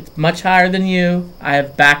 It's much higher than you. I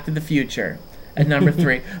have Back to the Future at number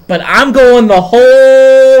 3, but I'm going the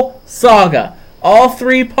whole saga, all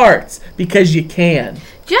 3 parts, because you can.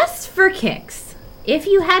 Just for kicks. If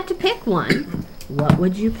you had to pick one, what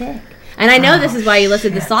would you pick? And I know this is why you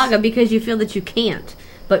listed the saga, because you feel that you can't.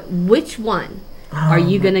 But which one are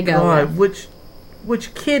you going to go with?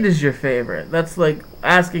 Which kid is your favorite? That's like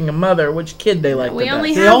asking a mother which kid they like the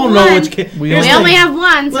best. They all know which kid. We only have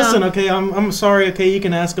one. So. Listen, okay, I'm sorry, okay, you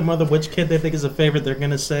can ask a mother which kid they think is a favorite. They're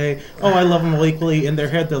going to say, oh, I love them all equally. In their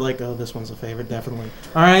head, they're like, oh, this one's a favorite, definitely.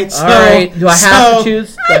 All right, do I have to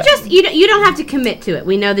choose? You don't have to commit to it.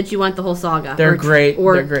 We know that you want the whole saga. They're great.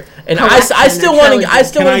 They're great. And I still want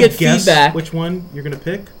to get feedback. Which one you're going to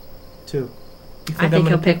pick? 2. I think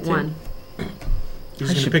he'll pick 1.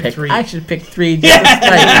 I should pick 3. I should pick 3.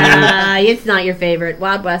 It's not your favorite.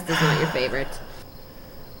 Wild West is not your favorite.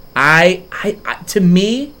 To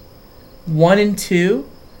me, 1 and 2,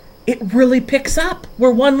 it really picks up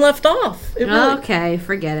where 1 left off. It really, Okay,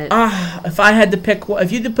 forget it. if I had to pick one,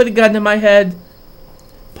 if you had to put a gun to my head,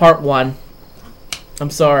 part 1. I'm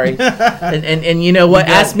sorry. and you know what?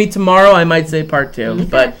 You got Ask me tomorrow, I might say part 2.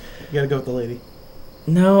 But You gotta go with the lady.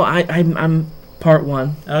 no, I'm part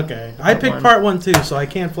 1. Okay, I picked one. part 1 too, so I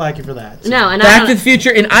can't flack you for that. So. No, and Back I to the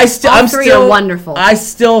Future, and I'm all three still are wonderful. I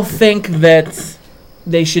still think that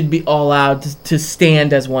they should be all allowed to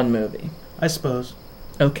stand as one movie. I suppose.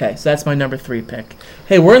 Okay, so that's my number 3 pick.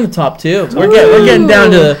 Hey, we're in the top 2. We're getting down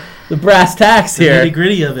to the brass tacks The here. nitty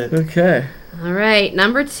gritty of it. Okay. All right,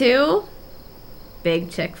 number 2, big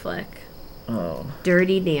chick flick, Oh,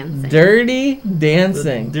 Dirty Dancing. Dirty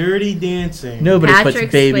Dancing. Dirty Dancing. Nobody Patrick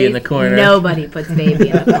puts baby in the Swayze- corner. Nobody puts baby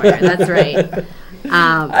in the corner. That's right.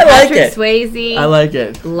 I like Patrick it. Swayze. I like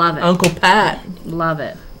it. Love it. Uncle Pat. Love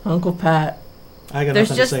it. Uncle Pat. I got There's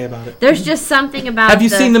nothing just- to say about it. There's just something about. Have you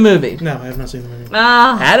seen the movie? No, I have not seen the movie.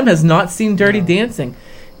 Oh, Adam has not seen Dirty No. Dancing.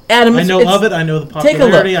 Adam, I know it's- of it. I know the Take a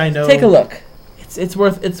look. popularity. I know. Take a look. It's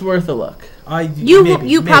worth a look.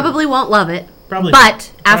 you probably won't love it. Probably.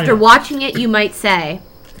 But after not. watching it, you might say,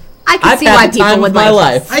 "I can I've see had why the people time would of my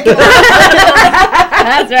like life. I can,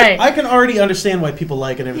 That's right. I can already understand why people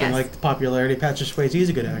like it and everything, Yes. like the popularity. Patrick Swayze, he's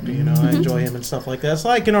a good actor, you know. I enjoy him and stuff like that, so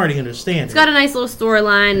I can already understand It's got a nice little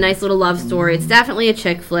storyline, nice little love story. It's definitely a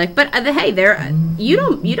chick flick, but hey,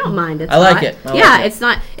 you don't mind it. I like it. I Yeah, like it.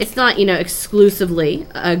 it's not exclusively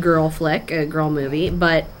a girl flick, a girl movie,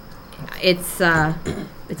 but it's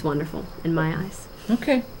wonderful in my eyes.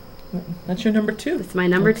 Okay. That's your number 2. It's my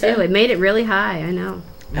number Okay. 2. It made it really high. I know.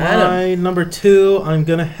 My number 2, I'm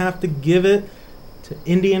gonna have to give it to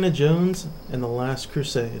Indiana Jones and the Last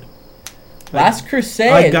Crusade. Last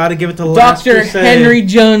Crusade. I gotta give it to Last Dr. Crusade. Henry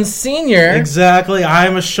Jones Sr. Exactly.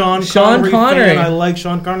 I'm a Sean Sean Connery. fan. I like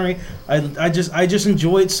Sean Connery. I just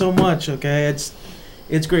enjoy it so much. Okay, it's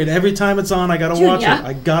great. Every time it's on, I gotta watch it. Junior.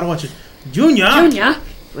 I gotta watch it. Junior. Junior,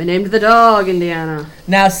 we named the dog Indiana.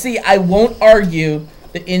 Now, see, I won't argue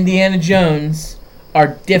that Indiana Jones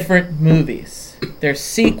are different movies. They're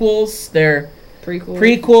sequels. They're Prequel.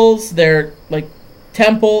 prequels. They're like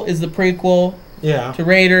Temple is the prequel Yeah. to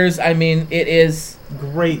Raiders. I mean, it is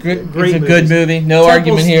Great. it's Great. a good movies. movie. No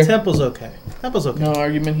argument here. Temple's okay. Temple's okay. No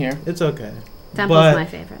argument here. It's okay. Temple's But- my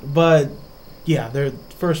favorite. But yeah, they're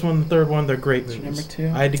first one, the third one, they're great What's your movies.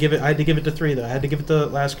 number 2? I had to give it to 3 though. I had to give it to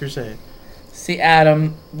Last Crusade. See,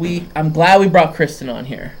 Adam, I'm glad we brought Kristen on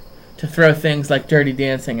here to throw things like Dirty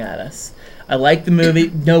Dancing at us. I like the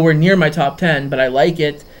movie, nowhere near my top 10, but I like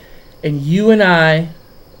it. And you and I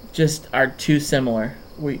just are too similar.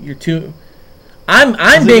 You're too. I'm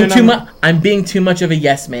Is it being your too number- much. I'm being too much of a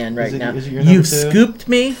yes man right Is it- now. is it your You've number 2? scooped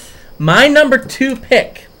me. My number 2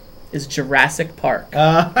 pick is Jurassic Park.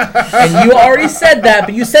 Uh, And you already said that,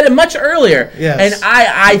 but you said it much earlier. Yes. And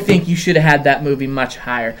I think you should have had that movie much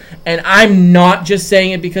higher. And I'm not just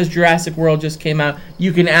saying it because Jurassic World just came out.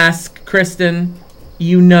 You can ask Kristen.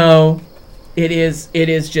 You know, it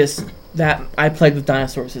is just that I played with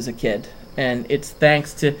dinosaurs as a kid. And it's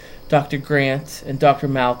thanks to Dr. Grant and Dr.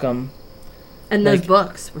 Malcolm. And those like-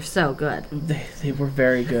 books were so good. They were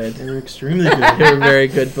very good. they were extremely They good. were very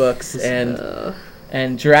good books.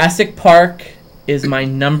 And Jurassic Park is my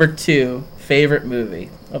number 2 favorite movie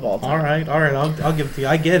of all time. All right. I'll give it to you.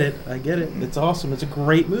 I get it. It's awesome. It's a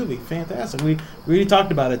great movie. Fantastic. We already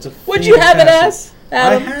talked about it. It's a. What'd you have it fantastic- as,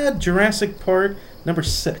 Adam? I had Jurassic Park number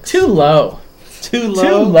 6. Too low. Too low.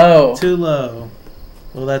 Too low. Too low.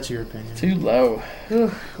 Well, that's your opinion. Too low.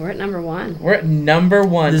 Whew, we're at number 1. We're at number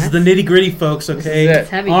 1. This is the nitty gritty, folks. Okay, is it. It's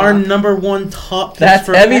heavy, our dog. number 1 top. That's pick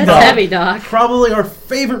for heavy, all dog. That's time. heavy, Doc. Probably our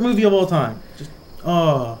favorite movie of all time.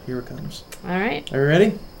 Here it comes. All right. Are you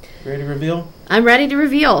ready? Ready to reveal? I'm ready to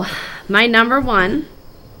reveal my number 1.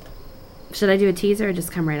 Should I do a teaser or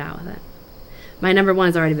just come right out with it? My number 1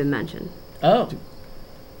 has already been mentioned. Oh.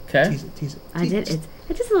 Okay. Tease it. Tease it. I did. It's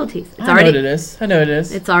just a little tease. I know what it is. I know what it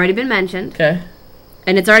is. It's already been mentioned, Okay.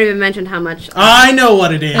 and it's already been mentioned how much I know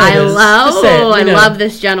what it is. I is. love. Just say it. We I know. love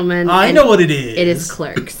this gentleman. I and know what it is. It is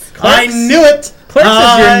Clerks. I knew it. Clerks is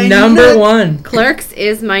I your knew number it. 1. Clerks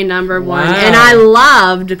is my number 1, Wow. and I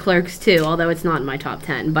loved Clerks too, although it's not in my top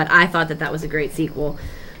 10. But I thought that was a great sequel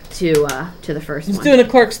to the first He's one. doing a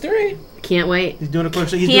Clerks 3. Can't wait. He's doing a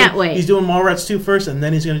Clerks. Can't wait. He's doing Mallrats 2 first, and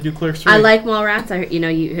then he's going to do Clerks 3. I like Mallrats.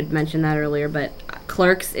 You had mentioned that earlier, but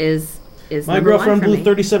Clerks is My number 1 girlfriend for blew me.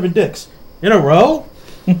 37 dicks in a row.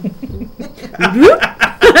 Right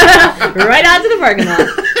out to the parking lot.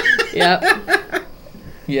 Yep.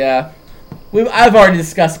 Yeah. I've already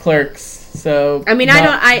discussed Clerks, so. I mean,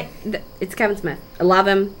 it's Kevin Smith. I love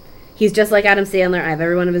him. He's just like Adam Sandler. I have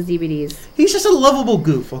every one of his DVDs. He's just a lovable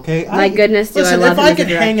goof, okay? My goodness, do I listen, love if him I as a could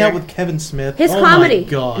hang director. out with Kevin Smith, His oh comedy, my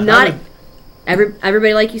God. not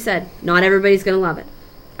everybody, like you said, not everybody's gonna love it.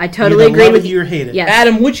 I I totally either agree love with it you. or hate it. Yes.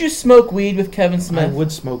 Adam, would you smoke weed with Kevin I Smith?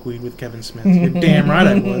 would smoke weed with Kevin Smith. You're damn right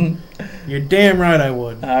I would. You're damn right I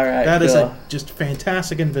would. All right, That is cool. a just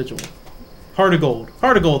fantastic individual. Heart of gold.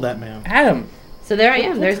 Heart of gold, that man. Adam. So there I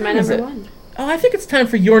am. What There's my time is number it? one. Oh, I think it's time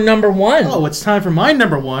for your number one. Oh, it's time for my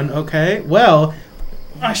number one, okay? Well,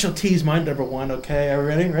 I shall tease my number one, okay? Are we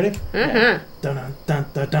ready? Ready? Uh-huh. Dun dun dun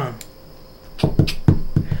dun dun.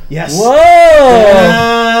 Yes.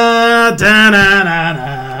 Whoa!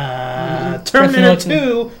 Terminator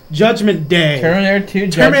 2 Judgment Day. Terminator 2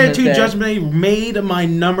 Judgment Terminator 2 Day. Judgment Day made my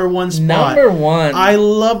number one spot. Number one. I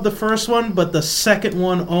love the first one, but the second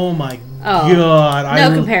one, oh my Oh, God.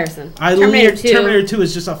 No comparison. Terminator Terminator 2. Terminator 2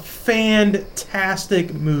 is just a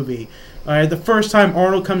fantastic movie. All right, the first time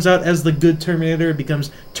Arnold comes out as the good Terminator, it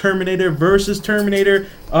becomes Terminator versus Terminator.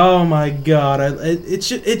 Oh my God!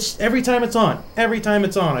 It's every time it's on. Every time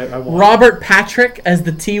it's on, I watch. Robert Patrick as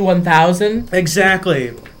the T-1000.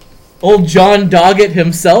 Exactly. Old John Doggett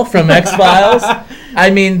himself from X-Files.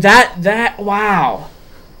 I mean, that wow.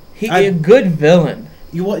 A good villain.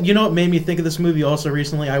 You know what made me think of this movie also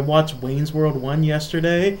recently? I watched Wayne's World 1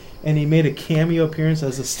 yesterday, and he made a cameo appearance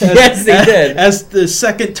as Yes, he did. as the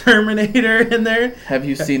second Terminator in there. Have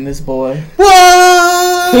you seen this boy?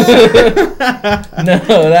 What?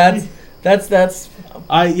 No, that's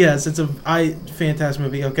Yes, it's a fantastic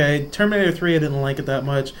movie. Okay, Terminator 3, I didn't like it that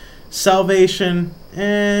much. Salvation,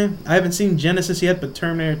 I haven't seen Genesis yet, but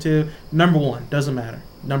Terminator 2, number one, doesn't matter,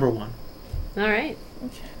 number one. All right.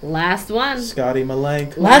 Last one. Scotty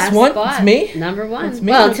Malenk. Last one? spot. It's me? Number one. It's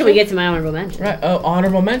me, Well, okay. until we get to my honorable mention. right. Oh,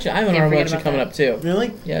 honorable mention. I have an Can't honorable forget mention about coming that. up too.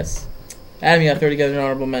 Really? Yes. Adam, yeah, throw together an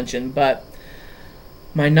honorable mention. But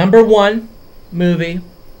my number one movie,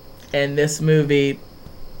 and this movie,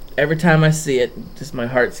 every time I see it, just my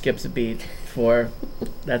heart skips a beat for,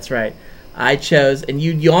 that's right. I chose, and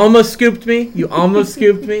you almost scooped me. You almost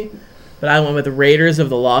scooped me. But I went with Raiders of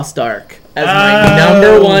the Lost Ark as my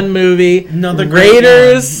number one movie. Another great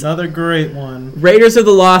Raiders. one. Another great one. Raiders of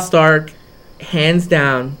the Lost Ark, hands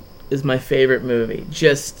down, is my favorite movie.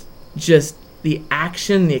 Just the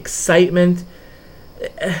action, the excitement.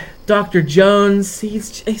 Dr. Jones,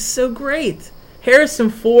 he's so great.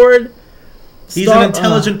 Harrison Ford. He's an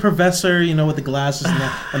intelligent professor, with the glasses and the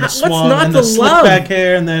What's swab not and to the slick love? back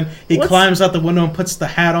hair, and then he What's- climbs out the window and puts the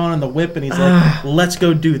hat on and the whip, and he's like, "Let's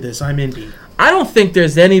go do this. I'm Indy." I don't think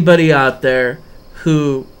there's anybody out there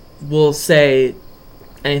who will say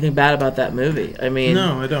anything bad about that movie. I mean,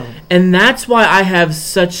 No, I don't. and that's why I have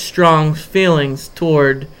such strong feelings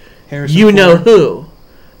toward Harrison you know Ford. who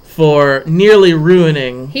for nearly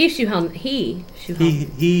ruining. He who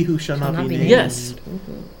shall not be named. Yes.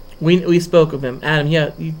 We spoke of him, Adam.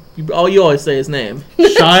 Yeah, you always say his name.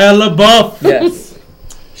 Shia LaBeouf. Yes,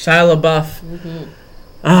 Shia LaBeouf.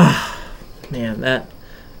 Man,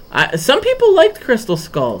 some people liked Crystal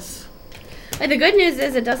Skulls. Like, the good news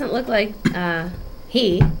is it doesn't look like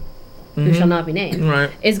he, who shall not be named,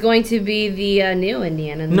 Right. is going to be the new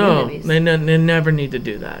Indiana in the new No, movies. they never need to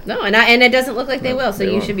do that. No, and it doesn't look like they will, so they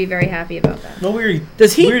you won't. should be very happy about that. No,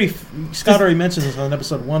 Does he- Scott already mentioned this on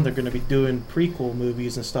episode 1. They're going to be doing prequel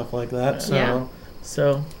movies and stuff like that. So Yeah.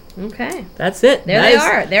 So Okay. that's it. There That they is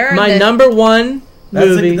are. There are my the- number one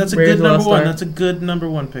movie. that's a Raiders good of the number Lost one. Ark. That's a good number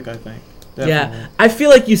one pick, I think. Yeah, Definitely. I feel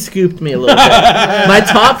like you scooped me a little bit.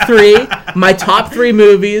 My top three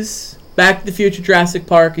movies: Back to the Future, Jurassic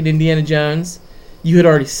Park, and Indiana Jones. You had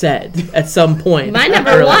already said at some point. My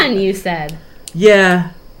number earlier. one, you said.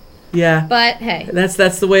 Yeah. But hey,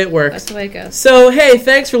 That's the way it works. that's the way it goes. So hey,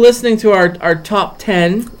 thanks for listening to our top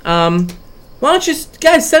 10. Why don't you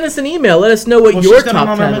guys send us an email? Let us know what Well, your she's got top an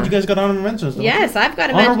 10 honorable- are. You guys got honorable mentions, don't you? Yes, I've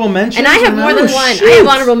got a Honorable mentions, and I have more than remember? one. Shoot. I have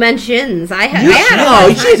honorable mentions. I had a No,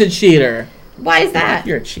 hard time. she's a cheater. Why is that?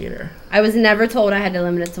 You're a cheater. I was never told I had to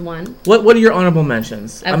limit it to one. What are your honorable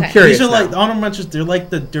mentions? I'm Okay. curious. These are now. like honorable mentions. They're like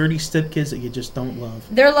the dirty step kids that you just don't love.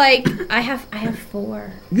 They're like I have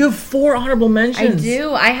 4. You have 4 honorable I mentions.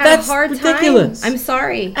 do. I have That's a hard ridiculous. time. I'm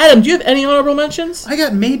sorry. Adam, do you have any honorable mentions? I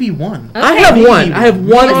got maybe one. I Okay. have Maybe one. I have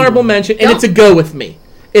one maybe honorable one. mention, and Don't- it's a go with me.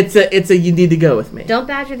 It's a you need to go with me. Don't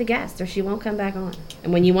badger the guest, or she won't come back on.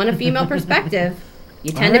 And when you want a female perspective,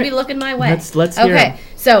 you tend to All be right. looking my way. Let's hear Okay, 'em.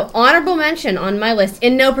 so honorable mention on my list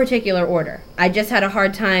in no particular order. I just had a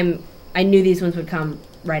hard time. I knew these ones would come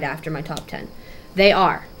right after my top 10. They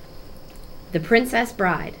are The Princess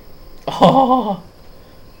Bride, Oh,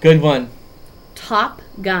 good one. Top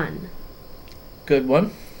Gun, Good one.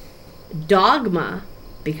 Dogma,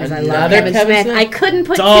 because I Another love Kevin Kevin Smith. Smith? I couldn't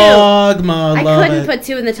put Dogma, two. I love couldn't it. put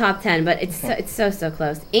two in the top 10, but it's so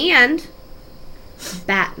close. And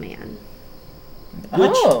Batman,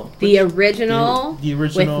 Oh, the original, The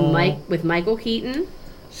original. with Michael Keaton,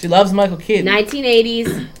 she loves Michael Keaton.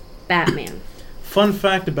 1980s Batman. Fun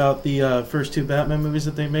fact about the first two Batman movies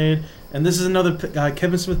that they made, and this is another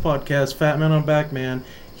Kevin Smith podcast, Fat Man on Batman.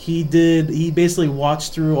 He basically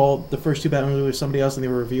watched through all the first two Batman movies with somebody else, and they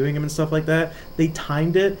were reviewing them and stuff like that. They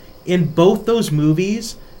timed it. In both those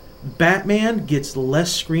movies, Batman gets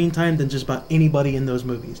less screen time than just about anybody in those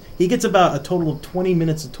movies. He gets about a total of 20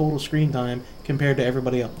 minutes of total screen time compared to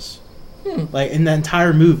everybody else. Like in the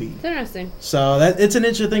entire movie. It's interesting. So it's an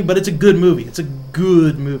interesting thing, but it's a good movie. It's a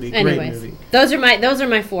good movie. Great Anyways, movie. those are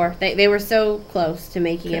my four. They were so close to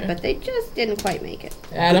making it, Okay. but they just didn't quite make it.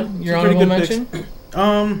 Adam, your Some pretty honorable good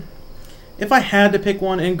mention? If I had to pick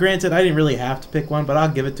one, and granted, I didn't really have to pick one, but I'll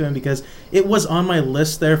give it to him because it was on my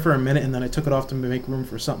list there for a minute, and then I took it off to make room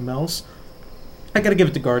for something else. I gotta give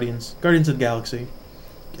it to Guardians of the Galaxy.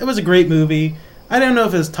 It was a great movie. I don't know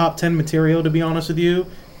if it's top 10 material, to be honest with you,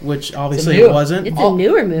 which obviously new- it wasn't. It's a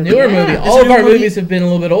newer movie. Newer yeah. movie. It's All a of newer our movie. movies have been a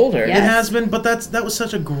little bit older. Yeah. It has been, but that was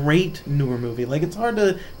such a great newer movie. Like it's hard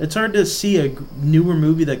to see a newer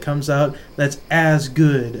movie that comes out that's as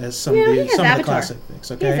good as some Yeah, of he the has some of the Avatar. classic things.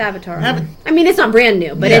 He Okay, has Avatar. Ava- I mean, it's not brand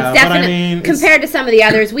new, but Yeah, it's but I definitely mean, it's- compared to some of the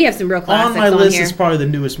others. We have some real classics on my on list here. is probably the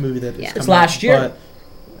newest movie that Yeah. has It's come out, last year. but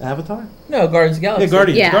Avatar. No, Guardians of the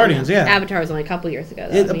Galaxy. Yeah, Guardians. Yeah. Avatar was only a couple years ago.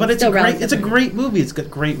 Though. I mean, But it's still a relatively- great movie. It's got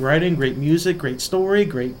great writing, great music, great story,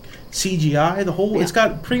 great CGI. The whole it's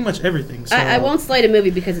got pretty much everything. So. I won't slate a movie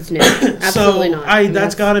because it's new. Absolutely so not. I mean,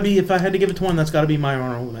 that's got to be, if I had to give it to one, that's got to be my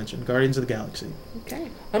honorable mention. Guardians of the Galaxy. okay.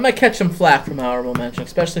 I might catch some flack from honorable mention,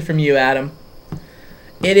 especially from you, Adam.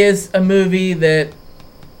 It is a movie that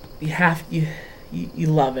you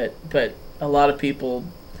love it, but a lot of people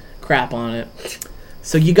crap on it.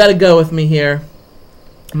 So you got to go with me here.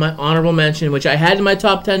 My honorable mention, which I had in my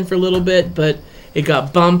top 10 for a little bit, but it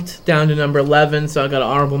got bumped down to number 11, so I got to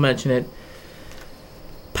honorable mention it.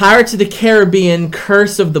 Pirates of the Caribbean: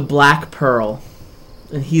 Curse of the Black Pearl.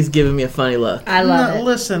 And he's giving me a funny look. I love it.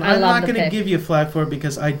 Listen, I I'm love not the going to pick. give you flack for it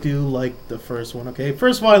because I do like the first one, okay?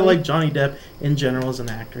 First of all, I like Johnny Depp in general as an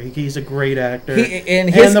actor. He's a great actor.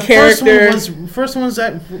 And his the character... first one was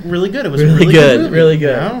really good. It was really a really good, movie, really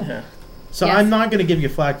good. you know? Yeah. So Yes. I'm not going to give you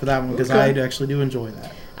flack for that one because Okay. I actually do enjoy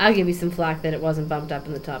that. I'll give you some flack that it wasn't bumped up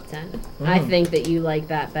in the top 10. I think that you like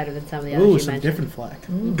that better than some of the others Ooh, you some mentioned. different flack.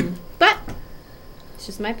 But it's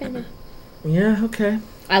just my opinion. Yeah, okay.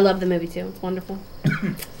 I love the movie too. It's wonderful.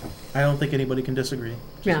 I don't think anybody can disagree.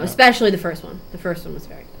 No, especially the first one. The first one was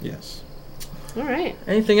very Yes. good. All right.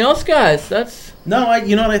 Anything else, guys? That's... No,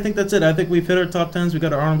 you know what? I think that's it. I think we've hit our top 10s. We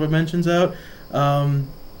got our honorable mentions out.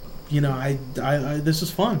 This is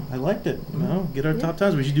fun. I liked it. You know, get our top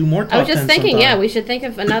 10s. We should do more top 10s I was just thinking, sometime. yeah, we should think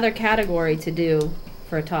of another category to do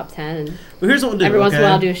for a top 10. And Well, here's what we'll do. every once in a okay?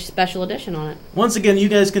 while, I'll do a special edition on it. Once again, you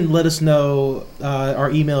guys can let us know.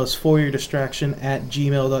 Our email is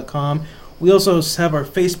foryourdistraction@gmail.com. We also have our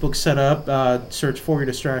Facebook set up. Search For Your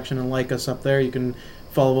Distraction and like us up there. You can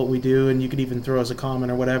follow what we do, and you can even throw us a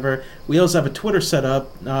comment or whatever. We also have a Twitter set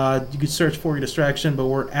up. You can search For Your Distraction, but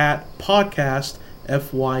we're at Podcast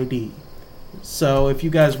FYD. So if you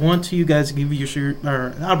guys want to, you guys give your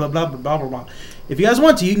blah blah blah blah blah blah. If you guys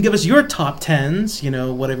want to, you can give us your top 10s,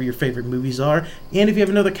 whatever your favorite movies are. And if you have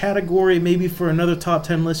another category, maybe for another top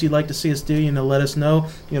 10 list you'd like to see us do, let us know.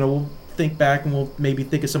 We'll think back and we'll maybe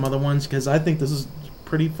think of some other ones because I think this is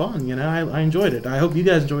pretty fun. I enjoyed it. I hope you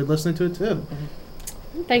guys enjoyed listening to it too.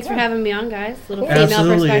 Thanks for having me on, guys. Little female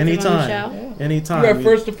Absolutely, perspective on the anytime. show. Anytime. You're our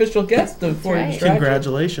first official guest of For Your right. Distraction.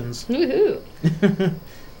 Congratulations. Woohoo.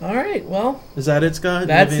 All right, well, Is that it, Scott?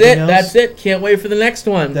 Do you have that's anything it. else? That's it. Can't wait for the next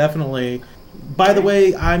one. Definitely. By the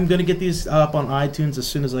way, I'm going to get these up on iTunes as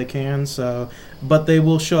soon as I can, but they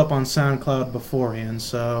will show up on SoundCloud beforehand.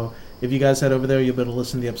 So if you guys head over there, you'll be able to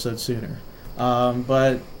listen to the episode sooner.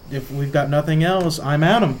 But if we've got nothing else, I'm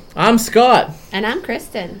Adam. I'm Scott. And I'm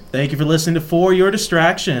Kristen. Thank you for listening to For Your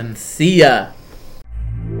Distraction. See ya.